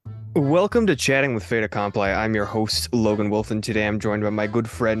Welcome to Chatting with Fait, Accompli. I'm your host, Logan Wolf, and today I'm joined by my good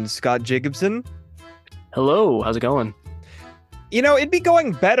friend, Scott Jacobson. Hello, how's it going? It'd be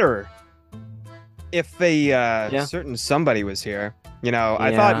going better if a Yeah, certain somebody was here. I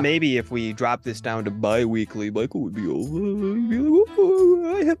thought yeah. maybe if we dropped this down to bi-weekly, Michael would be over. He'd be like,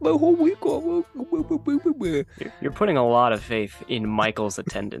 "Oh, I have my whole week off." You're putting a lot of faith in Michael's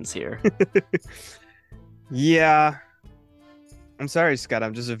attendance here. Yeah, I'm sorry, Scott.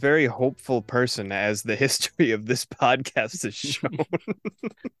 I'm just a very hopeful person, as the history of this podcast has shown.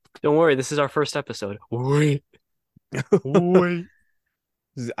 Don't worry, this is our first episode. Wait, wait.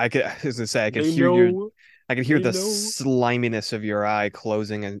 I was gonna say They know, I could hear they the know. sliminess of your eye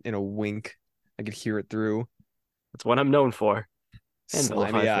closing in a wink. I could hear it through That's what I'm known for and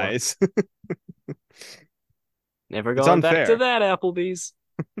slimy vilified for. eyes. Never It's going back to unfair. that, Applebee's.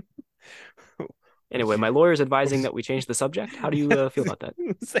 Anyway, my lawyer's advising that we change the subject. How do you feel about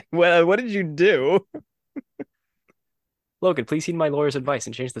that? Well, what did you do? Logan, please heed my lawyer's advice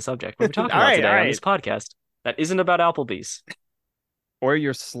and change the subject. What are we All talking about right, all today on right. this podcast that isn't about Applebee's? Or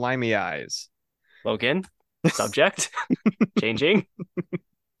your slimy eyes. Logan, subject, changing.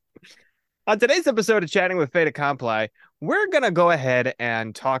 On today's episode of Chatting with Fait Accompli, we're gonna go ahead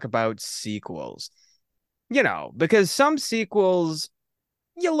and talk about sequels. Because some sequels,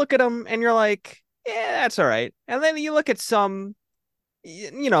 you look at them and you're like, yeah, that's all right. And then you look at some,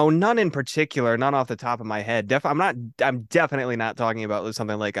 none in particular, none off the top of my head. I'm definitely not talking about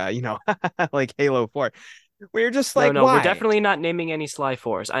something like, like Halo 4, where you're just No, like, no, we're why? definitely not naming any Sly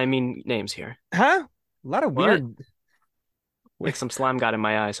Fours. I mean names here. Huh? A lot of What? weird, Like some slime got in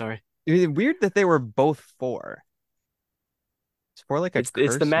my eye, sorry. weird that they were both four. It's for like a It's the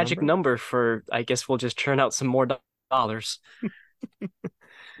curse magic number. number for I guess we'll just churn out some more dollars.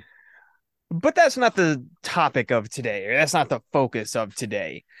 But that's not the topic of today. Or that's not the focus of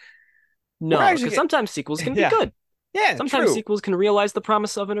today. We're No, actually, because sometimes sequels can be yeah, good. yeah, Sometimes true. sequels can realize the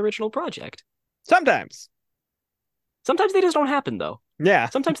promise of an original project. Sometimes, Sometimes they just don't happen though. yeah,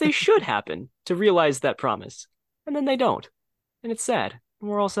 Sometimes they should happen to realize that promise. And then they don't. And it's sad. And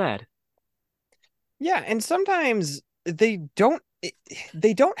we're all sad. yeah, and sometimes they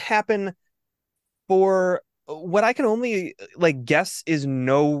don't happen for what I can only like guess is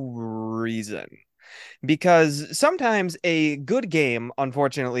no reason. Because sometimes a good game,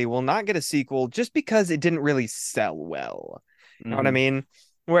 unfortunately, will not get a sequel just because it didn't really sell well. You know what I Hmm. mean?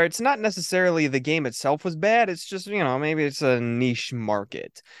 Where it's not necessarily the game itself was bad, it's just, maybe it's a niche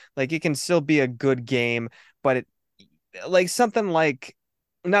market. Like it can still be a good game, but it like something like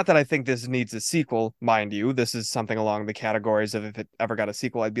not that I think this needs a sequel, mind you. This is something along the categories of if it ever got a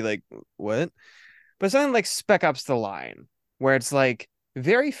sequel, I'd be like, what? But something like Spec Ops The Line, where it's like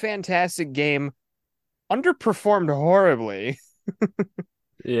very fantastic game, underperformed horribly.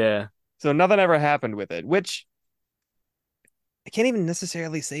 Yeah. So nothing ever happened with it, which I can't even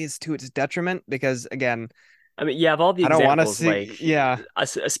necessarily say is to its detriment because again, I mean, yeah, of all the I don't want to examples, see. like Yeah, a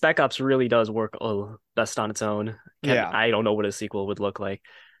Spec Ops really does work best on its own. yeah, I don't know what a sequel would look like,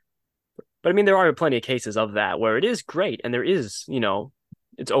 but I mean, there are plenty of cases of that where it is great and there is,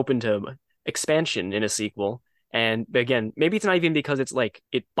 it's open to expansion in a sequel. And again, maybe it's not even because it's like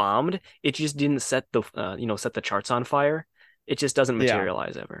it bombed; it just didn't set the charts on fire. It just doesn't yeah,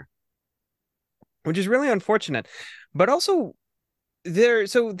 materialize ever. which is really unfortunate. But also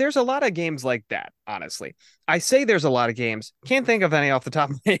there's a lot of games like that, honestly. I say there's a lot of games. Can't think of any off the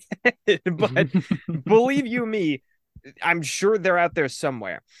top of my head, but believe you me, I'm sure they're out there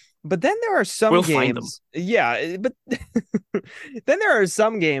somewhere. But then there are some We'll find them. games, yeah, but then there are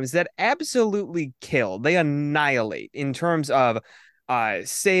some games that absolutely kill. They annihilate in terms of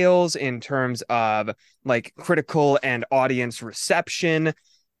sales, in terms of like critical and audience reception,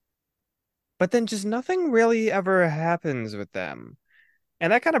 but then just nothing really ever happens with them.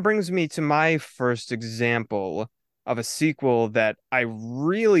 And that kind of brings me to my first example of a sequel that I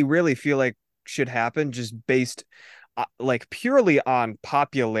really, really feel like should happen just based like purely on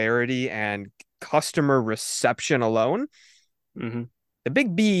popularity and customer reception alone. Hmm. The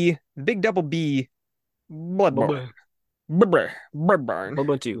big double B, Bloodborne. Bubba, Bloodborne.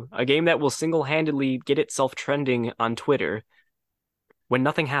 Ubuntu, a game that will single-handedly get itself trending on Twitter when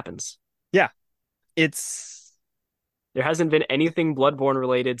nothing happens. Yeah, it's There hasn't been anything Bloodborne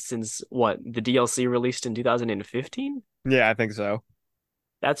related since what, the DLC released in 2015? yeah, I think so.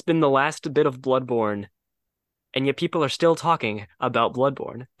 That's been the last bit of Bloodborne, and yet people are still talking about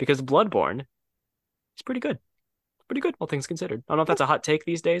Bloodborne because Bloodborne is pretty good. Pretty good, all things considered. I don't know if that's a hot take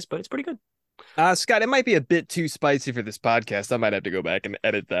these days, but it's pretty good. Scott, it might be a bit too spicy for this podcast. I might have to go back and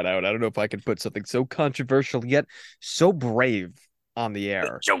edit that out. I don't know if I can put something so controversial yet so brave on the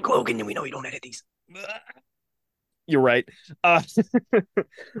air. Joe Logan, and we know you don't edit these. You're right. Uh,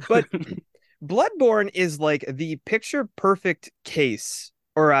 but Bloodborne is like the picture perfect case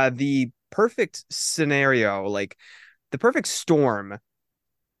or the perfect scenario, like the perfect storm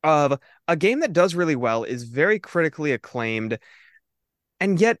of a game that does really well, is very critically acclaimed,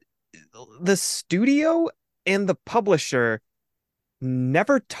 and yet the studio and the publisher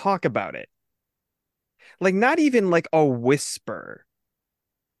never talk about it. Like, not even like a whisper.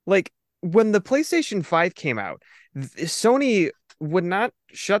 Like, when the PlayStation 5 came out, Sony would not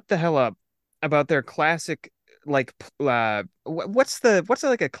shut the hell up about their classic, like, what's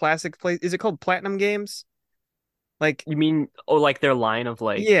like a classic play? Is it called Platinum Games? Like, You mean, oh, like their line of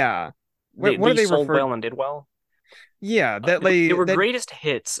like yeah. What are they they sold referred? well and did well? Yeah, They were that greatest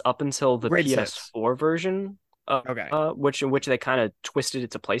hits up until the greatest hits. PS4 version, Okay. which they kind of twisted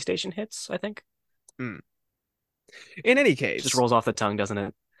it to PlayStation hits, I think. Hmm. In any Just case, rolls off the tongue, doesn't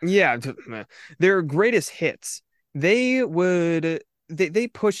it? yeah, their greatest hits. They would they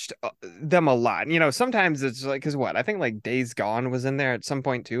pushed them a lot. You know, sometimes it's like, because what? I think like Days Gone was in there at some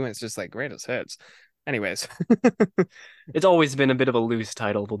point too, and it's just like greatest hits. Anyways, It's always been a bit of a loose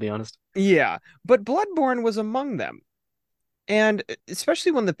title, we'll be honest. yeah, but Bloodborne was among them. And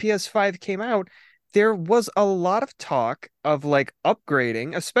especially when the PS5 came out, there was a lot of talk of like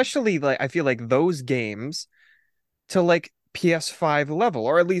upgrading, especially like I feel like those games to like PS5 level,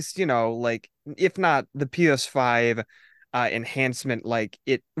 or at least, you know, like if not the PS5 enhancement, like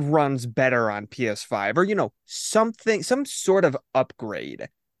it runs better on PS5, or, you know, something, some sort of upgrade.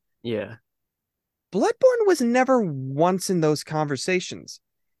 Yeah. Bloodborne was never once in those conversations,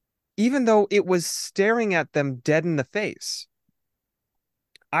 even though it was staring at them dead in the face.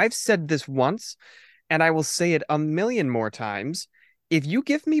 I've said this once, and I will say it a million more times. If you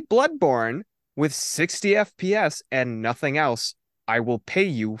give me Bloodborne with 60 FPS and nothing else, I will pay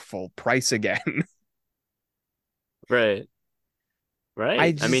you full price again. Right. I Right.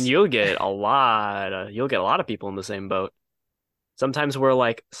 I mean, just, you'll get a lot of people in the same boat. Sometimes we're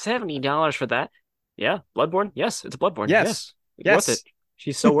like, $70 for that. Yeah, Bloodborne. Yes, it's Bloodborne. yes, Yes, worth it. yes.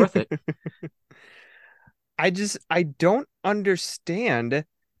 She's so worth it. I don't understand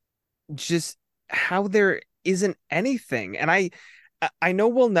just how there isn't anything. And I know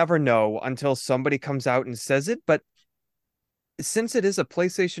we'll never know until somebody comes out and says it, but since it is a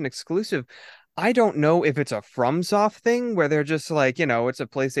PlayStation exclusive, I don't know if it's a FromSoft thing where they're just like, you know, it's a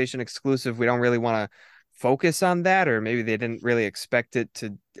PlayStation exclusive. We don't really want to focus on that, or maybe they didn't really expect it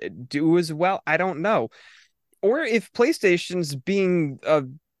to do as well. I don't know. Or if PlayStation's being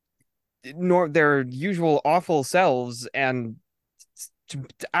nor their usual awful selves and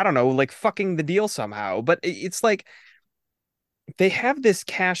I don't know, like fucking the deal somehow. But it's like they have this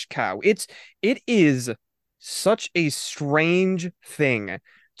cash cow. It is such a strange thing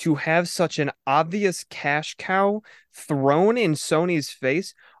to have such an obvious cash cow thrown in Sony's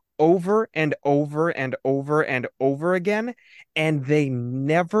face over and over and over and over again, and they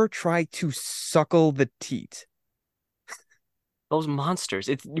never try to suckle the teat. Those monsters.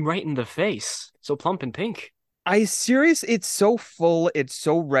 It's right in the face. So plump and pink. It's so full, it's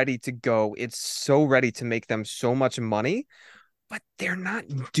so ready to go, it's so ready to make them so much money, but they're not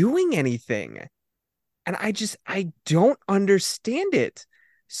doing anything. And I don't understand it.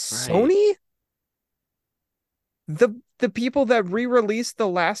 Right. Sony, the people that re-released The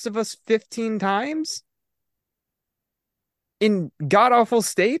Last of Us 15 times in god awful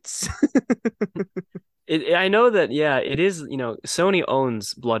states. I know that, yeah, it is, Sony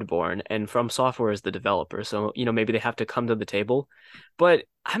owns Bloodborne and From Software is the developer. So, maybe they have to come to the table. But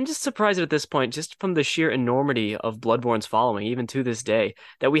I'm just surprised at this point, just from the sheer enormity of Bloodborne's following, even to this day,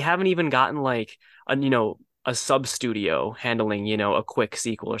 that we haven't even gotten like a sub studio handling, a quick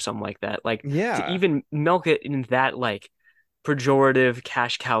sequel or something like that. Like to Yeah. even milk it in that like pejorative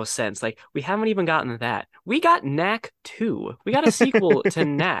cash cow sense. Like we haven't even gotten that. We got Knack 2. We got a sequel to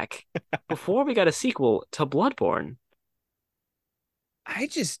Knack before we got a sequel to Bloodborne. I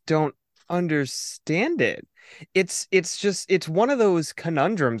just don't understand it. It's just it's one of those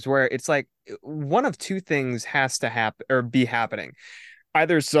conundrums where it's like one of two things has to happen or be happening.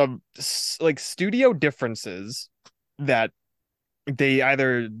 Either some like studio differences that they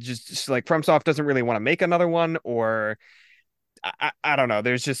either just like FromSoft doesn't really want to make another one, or I don't know.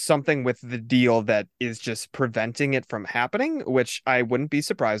 There's just something with the deal that is just preventing it from happening, which I wouldn't be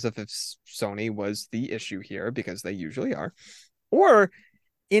surprised if Sony was the issue here because they usually are. Or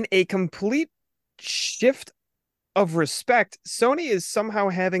in a complete shift of respect, Sony is somehow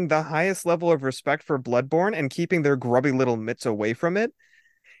having the highest level of respect for Bloodborne and keeping their grubby little mitts away from it,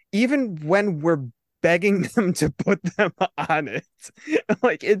 even when we're, begging them to put them on it.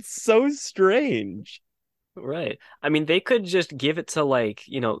 Like it's so strange. Right. I mean, they could just give it to like,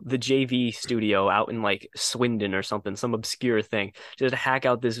 the JV studio out in like Swindon or something, some obscure thing. Just hack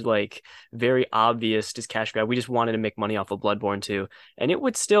out this like very obvious just cash grab. We just wanted to make money off of Bloodborne 2, and it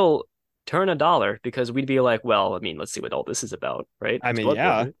would still turn a dollar because we'd be like, well, I mean, let's see what all this is about, right? I It's mean,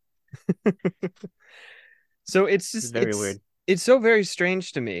 Bloodborne, yeah. right? So it's It's just very weird. it's so very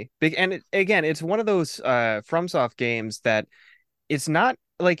strange to me. Big and again, it's one of those FromSoft games that it's not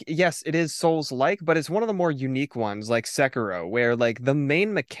like yes, it is Souls-like, but it's one of the more unique ones, like Sekiro, where like the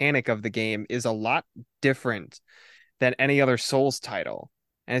main mechanic of the game is a lot different than any other Souls title.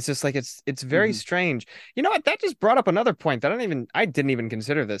 And it's just like it's very Hmm. strange. You know what? That just brought up another point that I didn't even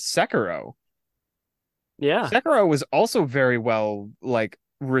consider this. Sekiro. Yeah, Sekiro was also very well like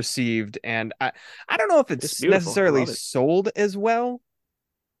received, and I don't know if it's it's beautiful. I necessarily love it. sold as well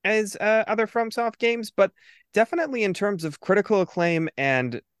as other FromSoft games, but definitely in terms of critical acclaim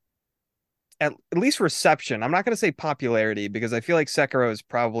and at least reception. I'm not going to say popularity because I feel like Sekiro is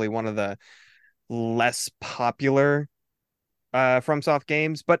probably one of the less popular FromSoft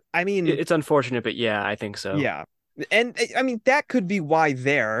games, but I mean, It's unfortunate, but yeah, I think so. yeah. And I mean that could be why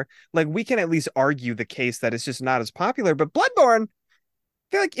there. Like we can at least argue the case that it's just not as popular, but Bloodborne, I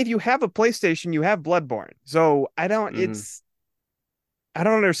feel like if you have a PlayStation, you have Bloodborne. So Hmm. I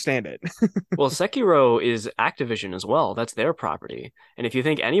don't understand it. Well, Sekiro is Activision as well. That's their property. And if you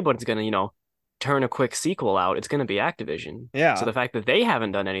think anybody's gonna, turn a quick sequel out, it's gonna be Activision. So Yeah. the fact that they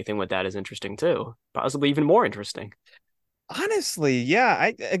haven't done anything with that is interesting too. Possibly even more interesting. Honestly, yeah.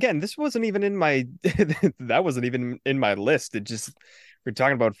 I again, this wasn't even in my that wasn't even in my list. It just we're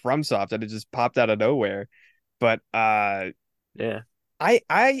talking about FromSoft and it just popped out of nowhere. But Yeah. I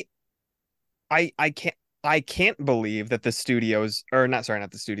I I can't believe that the studios or not sorry,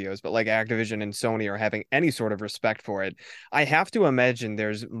 not the studios, but like Activision and Sony are having any sort of respect for it. I have to imagine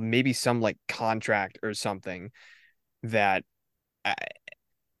there's maybe some like contract or something that I,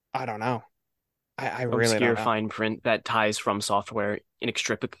 I don't know. I really don't Obscure know. fine print that ties from software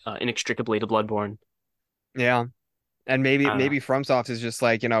inextricably to Bloodborne. Yeah. And I don't know. maybe FromSoft is just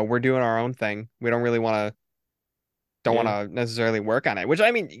like, we're doing our own thing. We don't want Yeah. to necessarily work on it, which I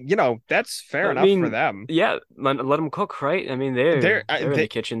mean, that's fair I enough for mean, them. yeah, let them cook, right? I mean, They're they're in the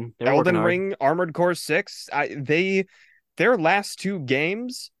kitchen. They're working Elden hard. Ring, Armored Core 6, their last two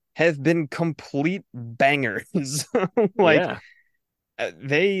games have been complete bangers. Like Yeah.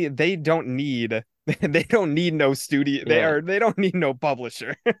 they don't need they don't need no studio. Yeah. They don't need no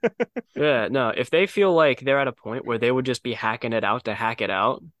publisher. Yeah, no, if they feel like they're at a point where they would just be hacking it out to hack it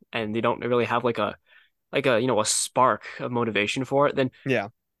out and they don't really have a spark of motivation for it, then Yeah.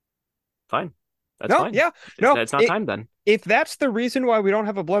 fine. That's No, fine. yeah. It's No, it's not time then. if that's the reason why we don't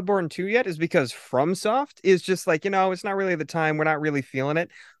have a Bloodborne 2 yet is because FromSoft is just like, it's not really the time. We're not really feeling it.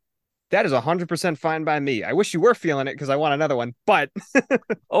 That is 100% fine by me. I wish you were feeling it because I want another one, but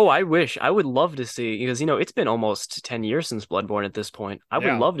Oh, I wish. I would love to see because it's been almost 10 years since Bloodborne at this point. I would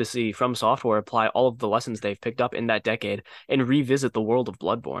yeah, love to see From Software apply all of the lessons they've picked up in that decade and revisit the world of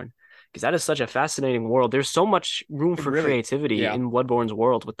Bloodborne. Because that is such a fascinating world. There's so much room it for really, creativity yeah. in Bloodborne's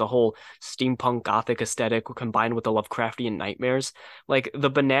world with the whole steampunk gothic aesthetic combined with the Lovecraftian nightmares. Like the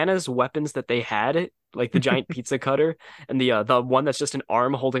bananas weapons that they had, like the giant pizza cutter and the one that's just an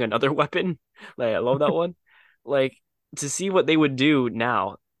arm holding another weapon. Like I love that one. Like to see what they would do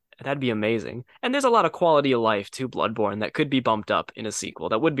now, that'd be amazing. And there's a lot of quality of life to Bloodborne that could be bumped up in a sequel.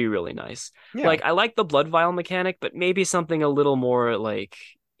 That would be really nice. Yeah. Like I like the blood vial mechanic, but maybe something a little more like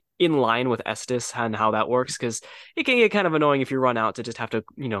in line with Estus and how that works, because it can get kind of annoying if you run out to just have to,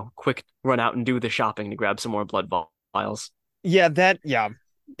 quick run out and do the shopping to grab some more blood vials. Yeah.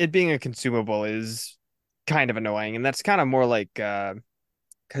 It being a consumable is kind of annoying, and that's kind of more like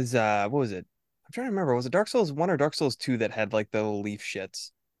because what was it? I'm trying to remember. Was it Dark Souls 1 or Dark Souls 2 that had like the leaf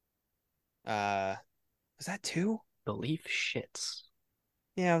shits? Uh was that 2? The leaf shits.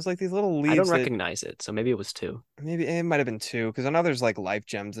 Yeah, it was like these little I don't leaves that recognize it, so maybe it was two. maybe it might have been 2 because I know there's like life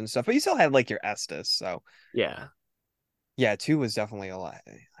gems and stuff, but you still had like your Estus. So Yeah, yeah, 2 was definitely a lot.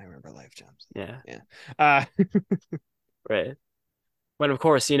 I remember life gems. yeah, Yeah. Uh right. When of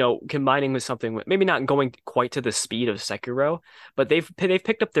course, combining with something maybe not going quite to the speed of Sekiro, but they've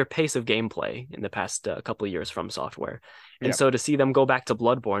picked up their pace of gameplay in the past couple of years from software. And yeah. so to see them go back to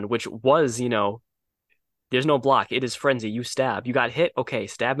Bloodborne, which was, there's no block, it is frenzy. You stab, you got hit, okay,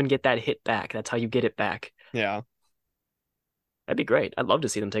 stab and get that hit back. That's how you get it back. Yeah. That'd be great. I'd love to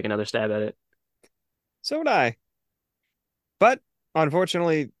see them take another stab at it. So would I. But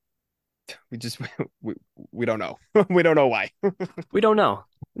unfortunately, we just we, we don't know. We don't know why. We don't know.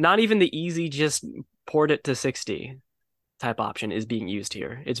 Not even the easy, just port it to 60 type option is being used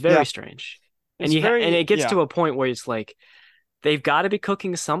here. It's Yeah, very strange. And it's and very it gets yeah. to a point where it's like they've got to be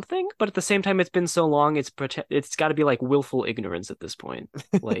cooking something, but at the same time it's been so long it's got to be like willful ignorance at this point.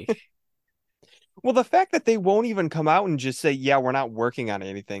 Like, Well, the fact that they won't even come out and just say, "Yeah, we're not working on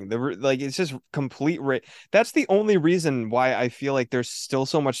anything," like it's just complete. That's the only reason why I feel like there's still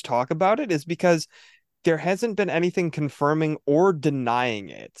so much talk about it is because there hasn't been anything confirming or denying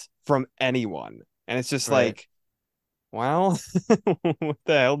it from anyone, and it's just right, like, well, what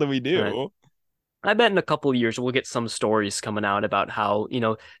the hell do we right. do? I bet in a couple of years we'll get some stories coming out about how,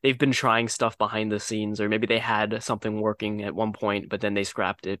 they've been trying stuff behind the scenes, or maybe they had something working at one point, but then they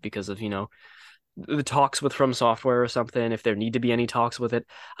scrapped it because of, the talks with From Software or something, if there need to be any talks with it.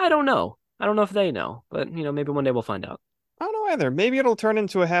 I don't know. I don't know if they know, but maybe one day we'll find out. I don't know either. Maybe it'll turn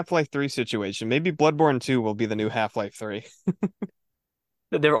into a Half-Life 3 situation. Maybe Bloodborne 2 will be the new Half-Life 3.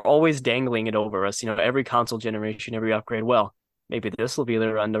 They're always dangling it over us, every console generation, every upgrade. Well, maybe this will be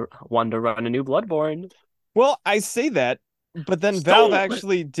the one to run a new Bloodborne. Well, I say that, but then Valve Stole it.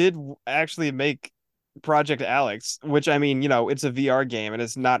 actually did actually make Project Alex, which I mean, it's a VR game and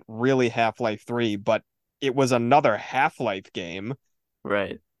it's not really Half-Life 3, but it was another Half-Life game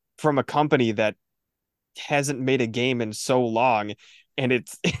Right, from a company that hasn't made a game in so long and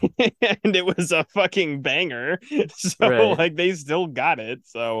it's and it was a fucking banger. So right, like they still got it.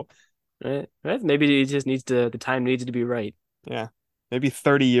 So right, right. Maybe it just the time needs to be right. yeah. Maybe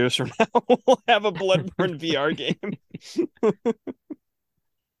 30 years from now we'll have a Bloodborne VR game.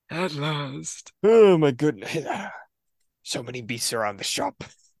 At last. Oh my goodness. So many beasts around the shop.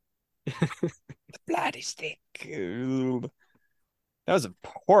 The blood is thick. That was a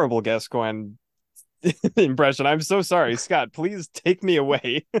horrible Gascoigne impression. I'm so sorry, Scott. Please take me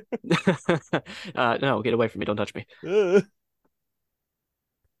away. No, get away from me. Don't touch me.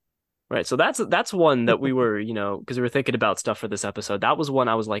 Right. So that's one that we were, because we were thinking about stuff for this episode. That was one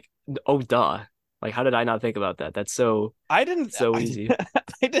I was like, oh, duh. Like, how did I not think about that? That's so I didn't so I, easy.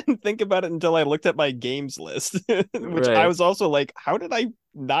 I didn't think about it until I looked at my games list, which I Right. was also like, how did I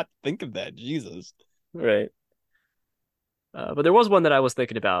not think of that? Jesus. Right. But there was one that I was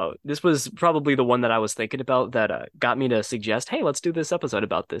thinking about. This was probably the one that I was thinking about that got me to suggest, hey, let's do this episode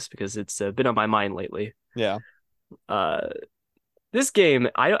about this because it's been on my mind lately. Yeah. Uh, this game,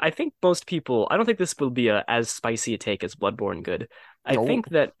 I think most people, I don't think this will be as spicy a take as Bloodborne good. I No. think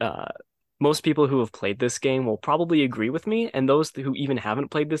that most people who have played this game will probably agree with me, and those who even haven't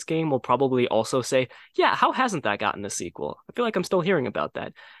played this game will probably also say, yeah, how hasn't that gotten a sequel? I feel like I'm still hearing about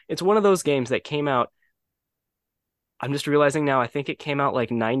that. It's one of those games that came out, I'm just realizing now, I think it came out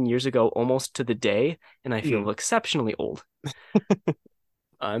like 9 years ago, almost to the day, and I Hmm. feel exceptionally old.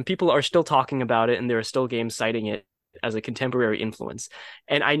 And people are still talking about it, and there are still games citing it as a contemporary influence.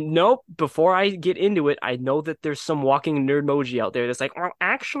 And I know before I get into it, I know that there's some walking nerd emoji out there that's like, well,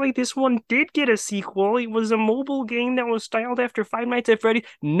 actually, this one did get a sequel. It was a mobile game that was styled after Five Nights at Freddy.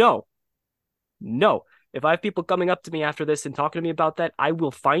 No, no. If I have people coming up to me after this and talking to me about that, I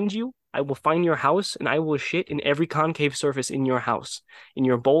will find you. I will find your house and I will shit in every concave surface in your house, in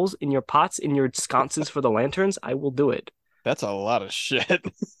your bowls, in your pots, in your sconces for the lanterns. I will do it. That's a lot of shit.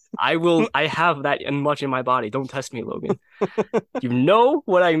 I have that much in my body. Don't test me, Logan. You know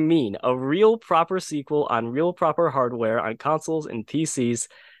what I mean. A real proper sequel on real proper hardware on consoles and PCs,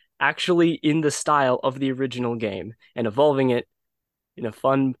 actually in the style of the original game and evolving it in a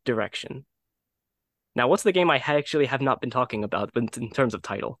fun direction. Now, what's the game I actually have not been talking about in terms of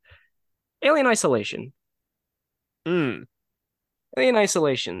title? Alien Isolation. Mm. Alien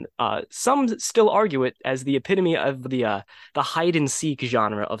Isolation. Some still argue it as the epitome of the hide and seek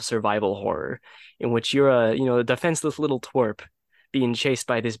genre of survival horror, in which you're a defenseless little twerp being chased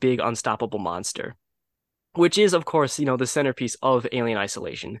by this big unstoppable monster, which is of course the centerpiece of Alien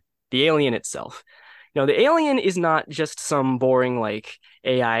Isolation, the alien itself. The alien is not just some boring like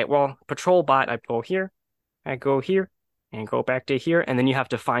AI. Well, patrol bot. I go here, and go back to here, and then you have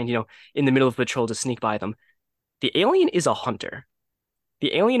to find in the middle of patrol to sneak by them. The alien is a hunter.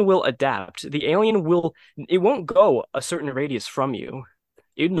 The alien will adapt. It won't go a certain radius from you.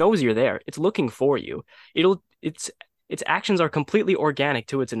 It knows you're there. It's looking for you. Its actions are completely organic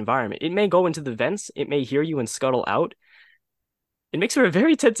to its environment. It may go into the vents, it may hear you and scuttle out. It makes for a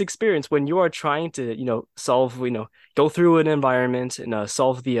very tense experience when you are trying to, go through an environment and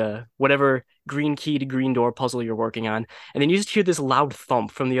solve the whatever green key to green door puzzle you're working on, and then you just hear this loud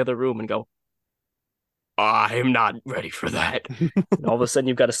thump from the other room and go, I'm not ready for that. And all of a sudden,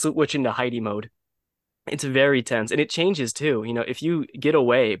 you've got to switch into Heidi mode. It's very tense, and it changes too. If you get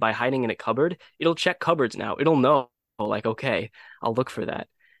away by hiding in a cupboard, it'll check cupboards now. It'll know, like, okay, I'll look for that.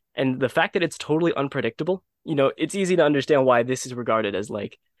 And the fact that it's totally unpredictable, it's easy to understand why this is regarded as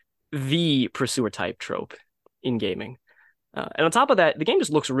like the pursuer type trope in gaming. And on top of that, the game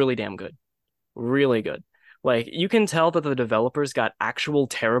just looks really damn good. Really good. Like you can tell that the developers got actual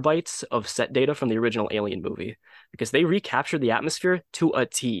terabytes of set data from the original Alien movie because they recaptured the atmosphere to a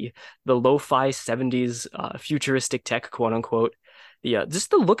T. The lo-fi 70s futuristic tech, quote unquote. Just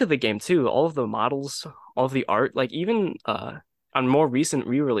the look of the game too, all of the models, all of the art, like even on more recent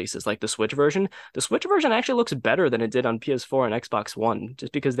re-releases like the Switch version actually looks better than it did on PS4 and Xbox One,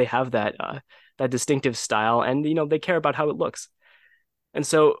 just because they have that distinctive style and they care about how it looks. And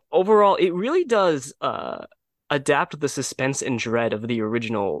so overall, it really does adapt the suspense and dread of the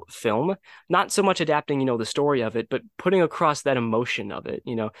original film. Not so much adapting, the story of it, but putting across that emotion of it,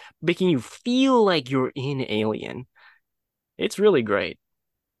 making you feel like you're in Alien. It's really great.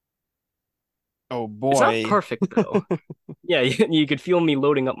 Oh It's not boy. perfect though. Yeah, you could feel me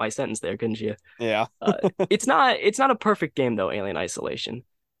loading up my sentence there, couldn't you? Yeah. It's not a perfect game though, Alien Isolation.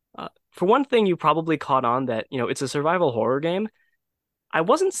 For one thing, you probably caught on that, it's a survival horror game. I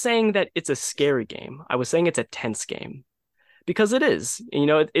wasn't saying that it's a scary game. I was saying it's a tense game because it is.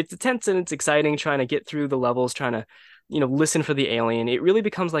 It's tense and it's exciting trying to get through the levels, trying to, listen for the alien. It really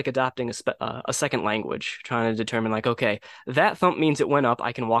becomes like adopting a second language, trying to determine like, okay, that thump means it went up.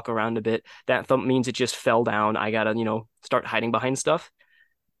 I can walk around a bit. That thump means it just fell down. I gotta, start hiding behind stuff.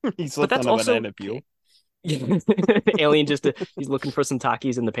 He But slipped that's on a also banana peel. alien. He's looking for some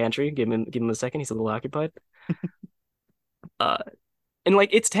Takis in the pantry. Give him a second. He's a little occupied. Uh, and like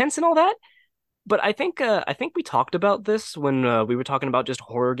it's tense and all that. But I think we talked about this when we were talking about just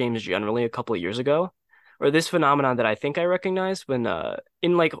horror games generally a couple of years ago, or this phenomenon that I think I recognize when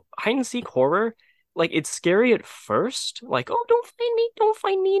in like hide and seek horror, like it's scary at first, like oh don't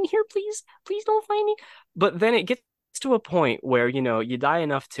find me in here, please don't find me. But then it gets to a point where you die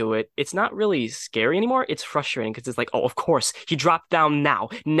enough to it, it's not really scary anymore. It's frustrating because it's like oh of course he dropped down now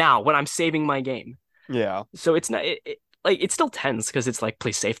when I'm saving my game. Yeah. So it's not like it's still tense because it's like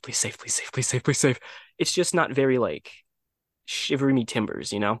please safe, please safe, please safe, please safe, please safe. It's just not very like shivery me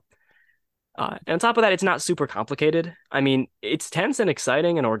timbers. And on top of that, it's not super complicated. I mean, it's tense and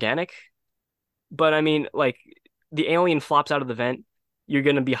exciting and organic, but I mean, like the alien flops out of the vent, you're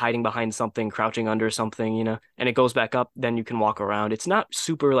gonna be hiding behind something, crouching under something, and it goes back up, then you can walk around. It's not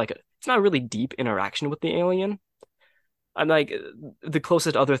super like it's not really deep interaction with the alien. I'm like the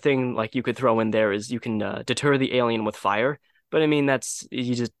closest other thing like you could throw in there is you can deter the alien with fire, but I mean that's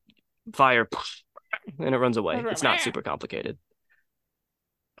you just fire and it runs away. It's not super complicated.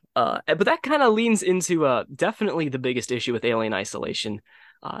 But that kind of leans into definitely the biggest issue with Alien Isolation,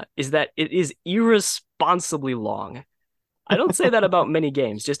 is that it is irresponsibly long. I don't say that about many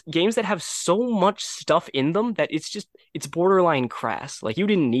games, just games that have so much stuff in them that it's borderline crass. Like you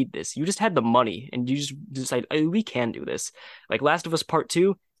didn't need this. You just had the money and you just decide oh, we can do this. Like Last of Us Part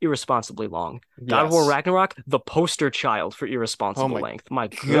 2, irresponsibly long. God of War Yes. Ragnarok, the poster child for Oh irresponsible my length. My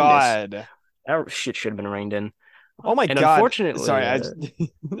goodness. God. That shit should have been reined in. Oh my And God. unfortunately, Sorry, I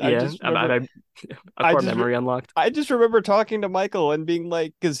yeah, just remember a I core just re- memory unlocked. I just remember talking to Michael and being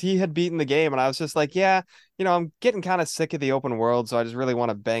like, because he had beaten the game, and I was just like, yeah, I'm getting kind of sick of the open world, so I just really want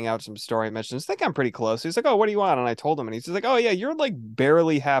to bang out some story missions. I think I'm pretty close. He's like, oh, what do you want? And I told him, and he's just like, oh yeah, you're like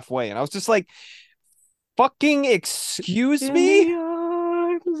barely halfway. And I was just like, fucking excuse In me? the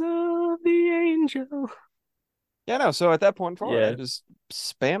arms of the angel. Yeah, no. So at that point forward, I Yeah, just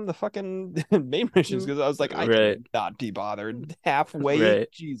spam the fucking main missions because I was like, I right, cannot be bothered halfway.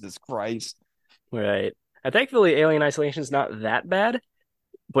 right, Jesus Christ. right. And thankfully, Alien Isolation is not that bad,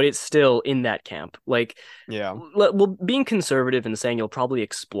 but it's still in that camp. Like, Yeah. well, being conservative and saying you'll probably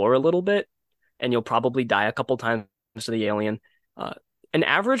explore a little bit, and you'll probably die a couple times to the alien. Uh, an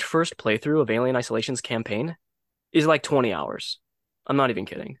average first playthrough of Alien Isolation's campaign is like 20 hours. I'm not even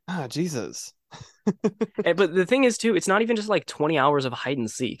kidding. Ah, Jesus. But the thing is, too, it's not even just like 20 hours of hide and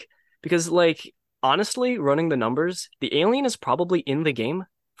seek. Because, like, honestly, running the numbers, the alien is probably in the game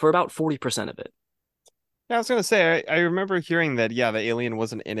for about 40% of it. Yeah, I was gonna say, I remember hearing that, yeah, the alien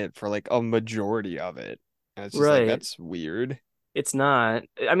wasn't in it for like a majority of it. And it's just like, Right. that's weird. It's not.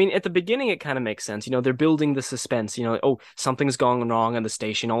 I mean, at the beginning, it kind of makes sense. They're building the suspense. Oh, something's going wrong on the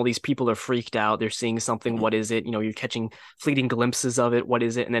station. All these people are freaked out. They're seeing something. What is it? You're catching fleeting glimpses of it. What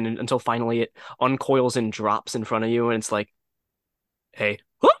is it? And then until finally it uncoils and drops in front of you. And it's like, hey,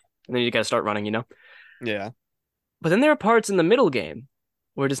 whoop! And then you got to start running. Yeah. But then there are parts in the middle game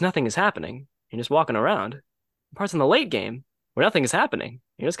where just nothing is happening. You're just walking around. Parts in the late game where nothing is happening.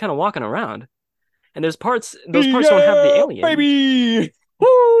 You're just kind of walking around. And those parts don't have the Yeah, alien. baby.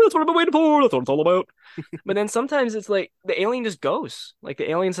 Oh, that's what I've been waiting for. That's what it's all about. But then sometimes it's like the alien just goes. Like the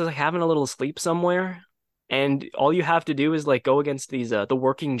alien's just like having a little sleep somewhere, and all you have to do is like go against these the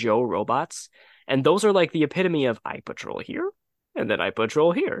working Joe robots, and those are like the epitome of I patrol here, and then I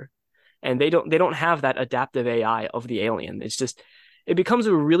patrol here, and they don't have that adaptive AI of the alien. It's just it becomes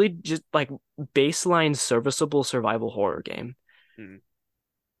a really just like baseline serviceable survival horror game, Hmm.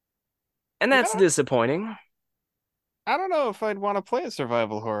 and Yeah, that's disappointing. I don't know if I'd want to play a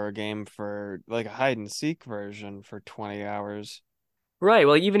survival horror game for like a hide and seek version for 20 hours. Right.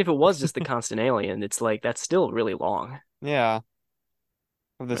 Well, even if it was just the constant alien, it's like that's still really long. Yeah,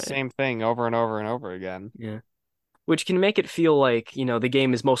 of the Right. same thing over and over and over again. Yeah. Which can make it feel like, the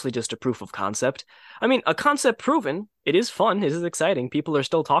game is mostly just a proof of concept. I mean, a concept proven. It is fun. It is exciting. People are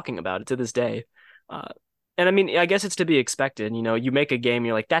still talking about it to this day. Uh, and I mean, I guess it's to be expected. You make a game,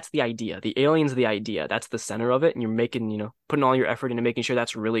 you're like, that's the idea. The alien's the idea. That's the center of it. And you're making, putting all your effort into making sure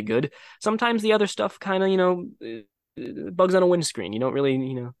that's really good. Sometimes the other stuff kind of, bugs on a windscreen. You don't really,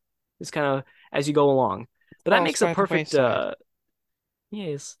 it's kind of as you go along. But that Falls makes a by the perfect, wayside.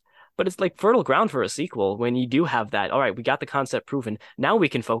 yes. But it's like fertile ground for a sequel when you do have that. All right, we got the concept proven. Now we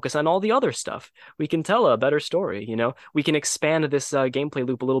can focus on all the other stuff. We can tell a better story. We can expand this gameplay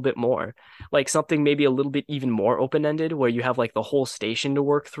loop a little bit more. Like something maybe a little bit even more open-ended where you have like the whole station to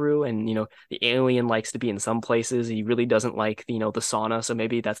work through and the alien likes to be in some places. He really doesn't like, the sauna, so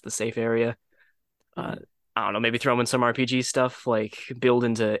maybe that's the safe area. Uh, Mhm. I don't know, maybe throw in some RPG stuff, like build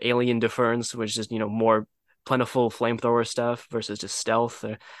into Alien Deference, which is, more plentiful flamethrower stuff versus just stealth.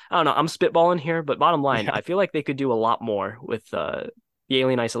 I don't know, I'm spitballing here, but bottom line, Yeah. I feel like they could do a lot more with the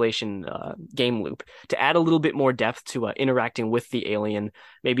Alien Isolation game loop to add a little bit more depth to interacting with the alien,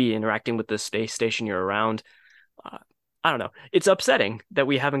 maybe interacting with the space station you're around. Uh, I don't know. It's upsetting that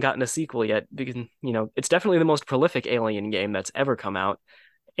we haven't gotten a sequel yet because, it's definitely the most prolific Alien game that's ever come out.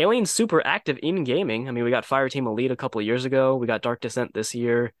 Alien's super active in gaming. I mean, we got Fireteam Elite a couple of years ago. We got Dark Descent this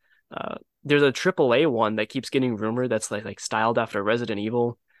year. There's a AAA one that keeps getting rumored that's like styled after Resident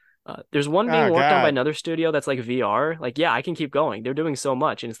Evil. There's one being Oh worked on by God. another studio that's like VR. Like, yeah, I can keep going. They're doing so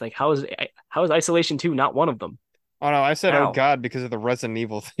much, and it's like, how is Isolation 2 not one of them? Oh no, I said oh How? God because of the Resident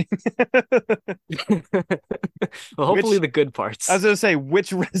Evil thing. Well, hopefully Which the good I was parts. gonna say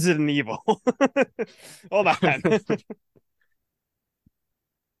which Resident Evil. Hold on.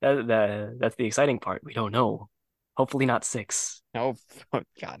 That's the exciting part. We don't know. Hopefully not six. Oh,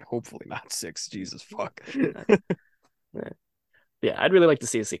 God, hopefully not six. Jesus fuck. Uh, Yeah, I'd really like to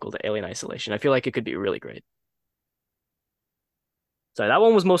see a sequel to Alien Isolation. I feel like it could be really great. Sorry, that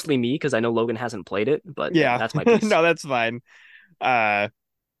one was mostly me because I know Logan hasn't played it, but yeah, Yeah. that's my piece. No, that's fine. Uh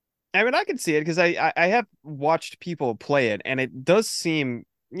I mean I can see it because I have watched people play it and it does seem,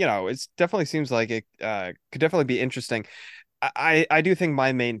 it definitely seems like it could definitely be interesting. I do think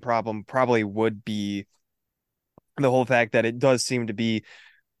my main problem probably would be the whole fact that it does seem to be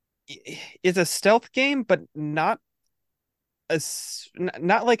it's a stealth game, but not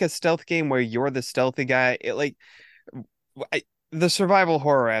like a stealth game where you're the stealthy guy. It like I, the survival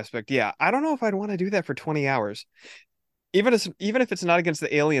horror aspect. Yeah, I don't know if I'd want to do that for 20 hours. Even if it's not against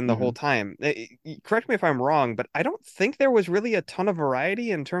the alien the whole Hmm. time. Correct me if I'm wrong, but I don't think there was really a ton of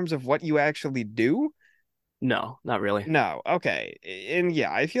variety in terms of what you actually do. No, not really. No, okay. And yeah,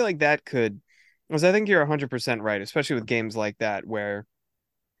 I feel like that could, because I think you're 100% right, especially with games like that where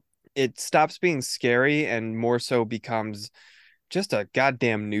it stops being scary and more so becomes just a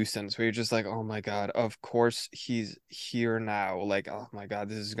goddamn nuisance where you're just like, oh my God, of course he's here now. Like, oh my God,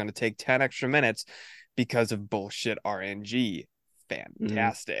 this is going to take 10 extra minutes because of bullshit RNG. Hmm.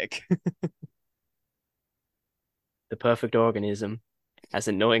 Fantastic. The perfect organism, as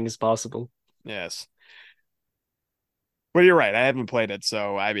annoying as possible. Yes. But you're right. I haven't played it.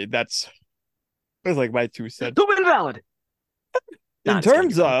 So, I mean, that's like my 2 cents. Too invalid. In Nah, just kidding.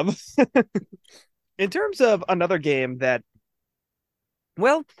 You're terms fine. of, in terms of another game that,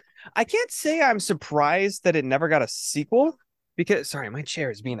 well, I can't say I'm surprised that it never got a sequel because, sorry, my chair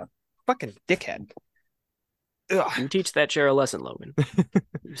is being a fucking dickhead. Ugh. You teach that chair a lesson, Logan.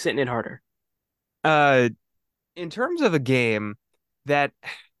 You're sitting in harder. Uh, in terms of a game that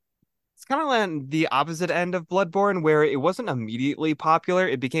it's kind of like the opposite end of Bloodborne, where it wasn't immediately popular.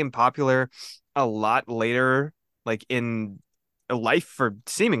 It became popular a lot later, like in life for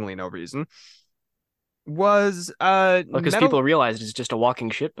seemingly no reason. Was Because Metal people realize it's just a walking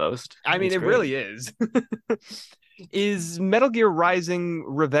shitpost. I mean It's it great. really is. Is Metal Gear Rising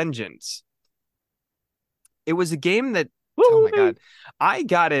Revengeance. It was a game that, oh my Woo! God, I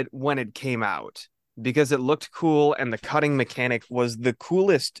got it when it came out because it looked cool and the cutting mechanic was the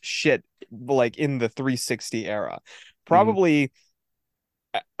coolest shit like in the 360 era. Mm. Probably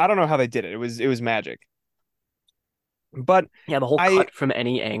I don't know how they did it. It was magic. But Yeah, the whole I cut from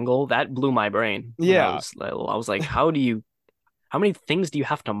any angle, that blew my brain when I yeah, was little. I was like, how many things do you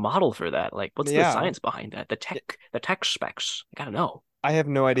have to model for that? Like, what's the yeah. science behind that? The tech specs. I gotta know. I have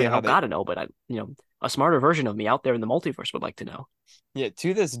no I mean, idea I how don't they gotta know, but a smarter version of me out there in the multiverse would like to know. yeah,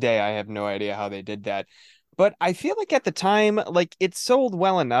 to this day I have no idea how they did that. But I feel like at the time, like it sold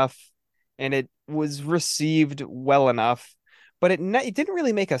well enough and it was received well enough, but it didn't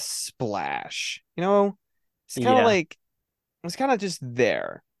really make a splash. It's kind of Yeah, like it was kind of just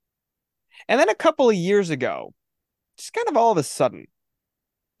there. And then a couple of years ago, just kind of all of a sudden,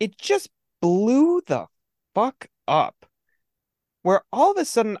 it just blew the fuck up. Where all of a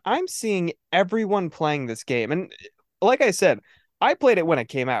sudden I'm seeing everyone playing this game. And like I said, I played it when it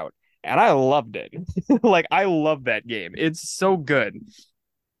came out and I loved it. Like I love that game. It's so good.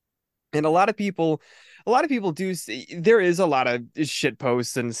 And a lot of people do see there is a lot of shit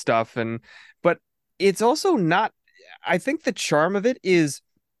posts and stuff but it's also not. I think the charm of it is,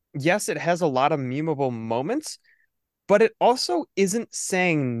 yes, it has a lot of memeable moments, but it also isn't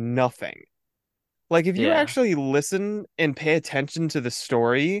saying nothing. Like if you yeah, actually listen and pay attention to the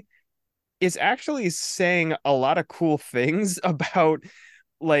story, it's actually saying a lot of cool things about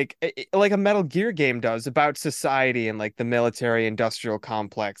like a Metal Gear game does about society and like the military industrial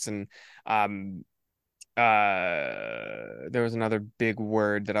complex and um there was another big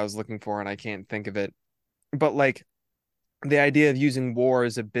word that I was looking for and I can't think of it. But like the idea of using war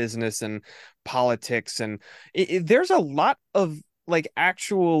as a business and politics and there's a lot of like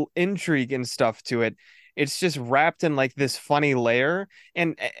actual intrigue and stuff to it. It's just wrapped in like this funny layer.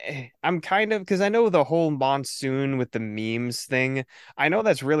 And I'm kind of, because I know the whole monsoon with the memes thing, I know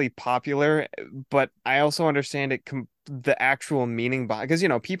that's really popular, but I also understand the actual meaning behind, because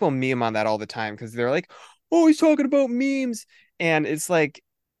people meme on that all the time because they're like, oh, he's talking about memes. And it's like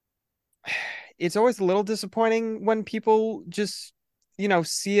it's always a little disappointing when people just,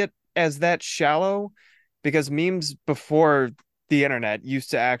 see it as that shallow, because memes before the internet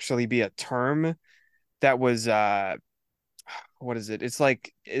used to actually be a term that was what is it? It's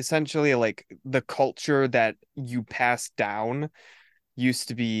like essentially like the culture that you pass down used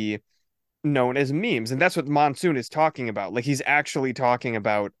to be known as memes, and that's what Monsoon is talking about. Like he's actually talking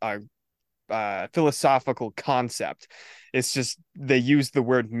about a philosophical concept. It's just they use the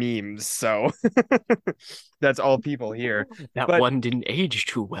word memes, so that's all people hear. that But one didn't age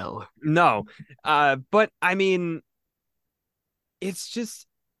too well. no, but I mean, it's just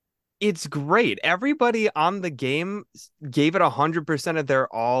it's great. Everybody on the game gave it 100% of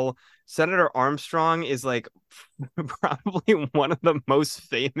their all. Senator Armstrong is like probably one of the most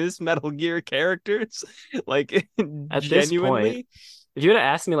famous Metal Gear characters. Like At this point, genuinely. if you would have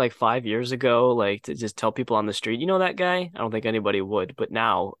asked me like 5 years ago, like to just tell people on the street, you know that guy, I don't think anybody would. But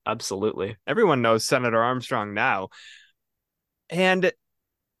now, absolutely. Everyone knows Senator Armstrong now. And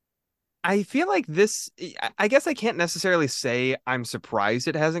I feel like this, I guess I can't necessarily say I'm surprised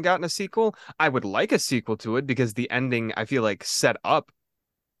it hasn't gotten a sequel. I would like a sequel to it because the ending, I feel like, set up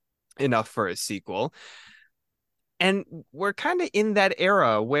enough for a sequel. And we're kind of in that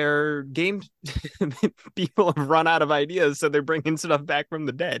era where games people have run out of ideas, so they're bringing stuff back from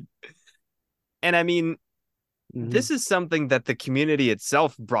the dead. And I mean, Hmm. this is something that the community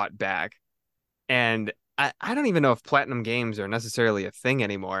itself brought back. And I don't even know if Platinum games are necessarily a thing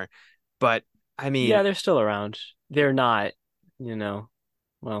anymore. But I mean, Yeah, they're still around. They're not, you know,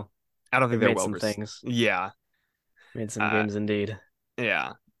 well, I don't think they've they're made well some received. things, Yeah. made some Uh, games indeed.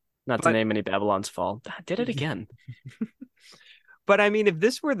 yeah. Not to But name any Babylon's Fall. Ah, did it again. but I mean, if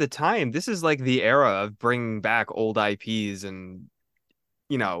this were the time, this is like the era of bringing back old IPs and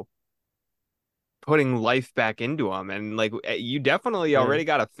you know putting life back into them. And like you definitely Right, already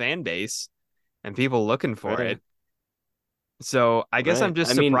got a fan base and people looking for right, it. So I guess I'm right.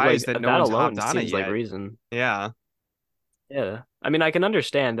 just I mean, like surprised that no that one's alone hopped on it seems like yet. reason. Yeah. Yeah. I mean, I can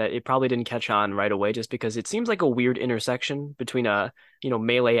understand that it probably didn't catch on right away just because it seems like a weird intersection between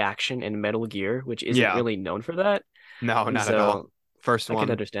melee action and Metal Gear, which isn't Yeah. really known for that. No, And not at all. so First I can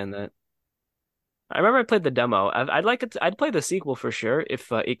one. understand that. I remember I played the demo. I'd like it. I'd play the sequel for sure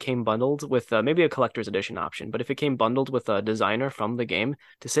if it came bundled with maybe a collector's edition option. But if it came bundled with a designer from the game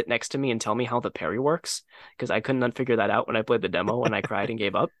to sit next to me and tell me how the parry works, because I couldn't figure that out when I played the demo and I cried and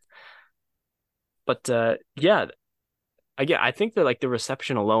gave up. But yeah, I think that like the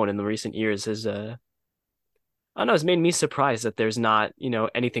reception alone in the recent years has I don't know, it's made me surprised that there's not,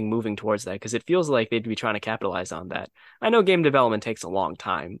 anything moving towards that because it feels like they'd be trying to capitalize on that. I know game development takes a long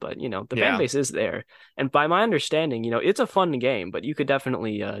time, but the fan Yeah. base is there. And by my understanding, it's a fun game, but you could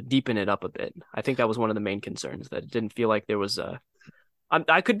definitely deepen it up a bit. I think that was one of the main concerns that it didn't feel like there was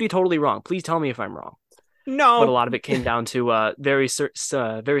I could be totally wrong. Please tell me if I'm wrong. But a No, lot of it came down to very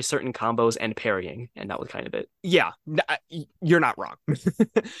certain combos and parrying, and that was kind of it. yeah, you're not wrong.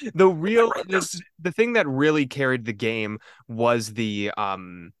 The real Yes. the thing that really carried the game was the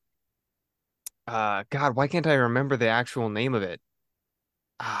God, why can't I remember the actual name of it?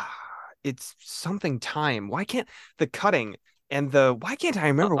 Ah, it's something time. Why can't the cutting and the why can't I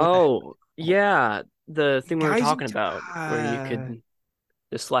remember what the Oh, yeah, the thing we were guys talking about where you uh could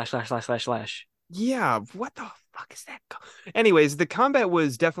just slash slash slash slash slash. yeah, what the fuck is that? Anyways, the combat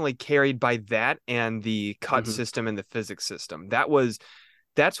was definitely carried by that and the cut Hmm. system and the physics system.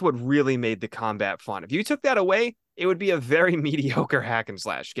 That's what really made the combat fun. If you took that away, it would be a very mediocre hack and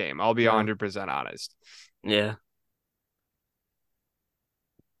slash game. I'll be No, 100% honest. yeah.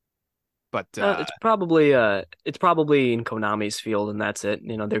 But It's probably in Konami's field, and that's it.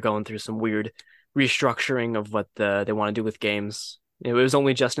 You know, they're going through some weird restructuring of what they want to do with games. It was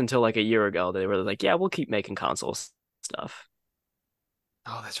only just until like a year ago they were like, yeah, we'll keep making console stuff.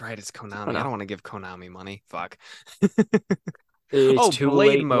 oh, that's right, it's I don't Konami. I know. don't want to give Konami money. Fuck. It's Oh, too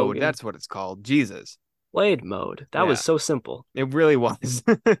Blade late, mode. Logan. That's what it's called. Jesus. Blade mode. That was Yeah, so simple. it really was.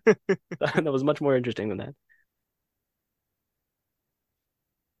 That was much more interesting than that.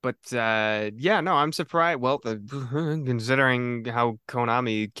 But yeah, no, I'm surprised. Well, considering how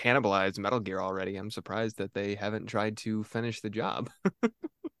Konami cannibalized Metal Gear already, I'm surprised that they haven't tried to finish the job.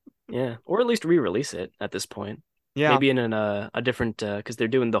 Yeah, or at least re-release it at this point. Yeah, Maybe in a different because they're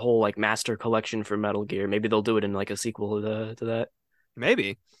doing the whole like master collection for Metal Gear. Maybe they'll do it in like a sequel to that.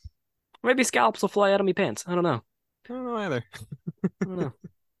 maybe. Or maybe scalps will fly out of me pants. I don't know. I don't know either. I don't know.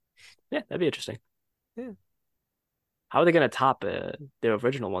 Yeah, that'd be interesting. Yeah. How are they gonna top the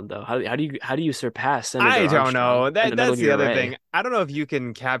original one though? How do you surpass I Senator don't Armstrong know. and That the Metal that's the Gear other Ray? thing. I don't know if you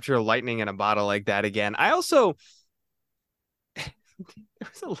can capture lightning in a bottle like that again. I also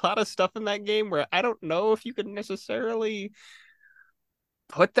there's a lot of stuff in that game where I don't know if you could necessarily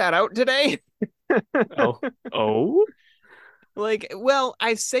put that out today. Oh, oh, Like, well,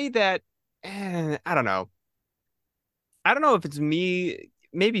 I say that I don't know. I don't know if it's me.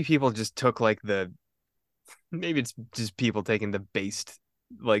 Maybe people just took like the maybe it's just people taking the based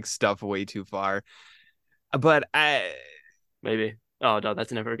like stuff way too far. But I maybe. Oh no,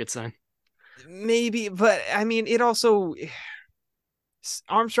 that's never a good sign. maybe, but I mean, it also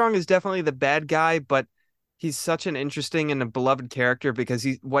Armstrong is definitely the bad guy, but he's such an interesting and a beloved character because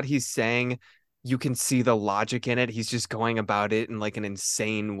he what he's saying, you can see the logic in it. He's just going about it in like an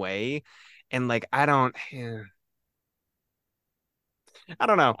insane way. And like I don't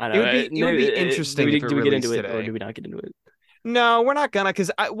know. I It don't would know. be Do interesting if we it do we get into released it or today. do we not get into it? No, we're not gonna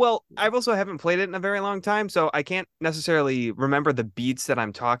because I've also haven't played it in a very long time, so I can't necessarily remember the beats that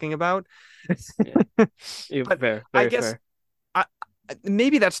I'm talking about. Yeah, yeah, But fair, I very guess fair. I,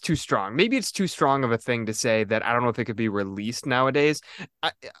 maybe that's too strong. Maybe it's too strong of a thing to say that I don't know if it could be released nowadays.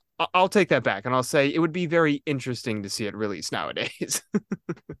 I, I'll take that back and I'll say it would be very interesting to see it released nowadays.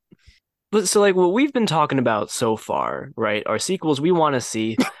 But so like what we've been talking about so far, right? Are sequels we want to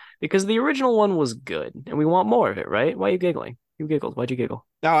see because the original one was good and we want more of it, right? Why are you giggling? You giggled. Why'd you giggle?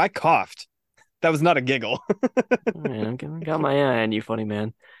 Now I coughed. That was not a giggle. All right, got my eye on you, funny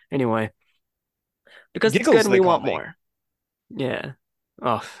man. Anyway, because it's good Giggles and they we call want me. more. Yeah.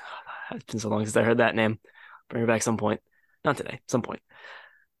 Oh, it's been so long since I heard that name. Bring her back some point. Not today, some point.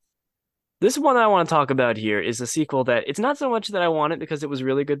 This one I want to talk about here is a sequel that it's not so much that I want it because it was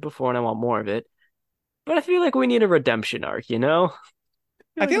really good before and I want more of it, but I feel like we need a redemption arc, you know?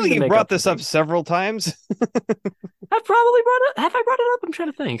 I feel I like feel we like need to you've make brought up for this up things. several times. I've probably brought it. Have I brought it up? I'm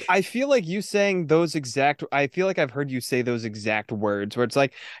trying to think. I feel like you saying those exact I feel like I've heard you say those exact words where it's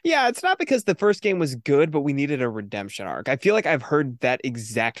like, yeah, it's not because the first game was good, but we needed a redemption arc. I feel like I've heard that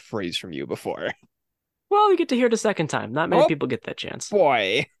exact phrase from you before. Well, you get to hear it a second time. Not many Oh people get that chance.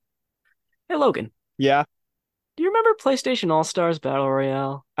 boy. Hey, Logan, Yeah, do you remember PlayStation All Stars Battle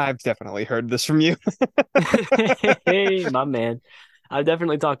Royale? I've definitely heard this from you. Hey, my man. I've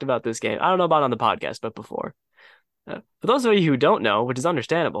definitely talked about this game. I don't know about on the podcast, but before. For those of you who don't know, which is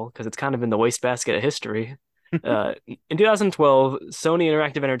understandable because it's kind of in the wastebasket of history, in 2012, Sony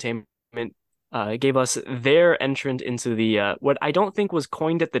Interactive Entertainment gave us their entrant into the what I don't think was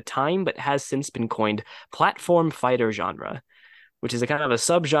coined at the time, but has since been coined platform fighter genre, which is a kind of a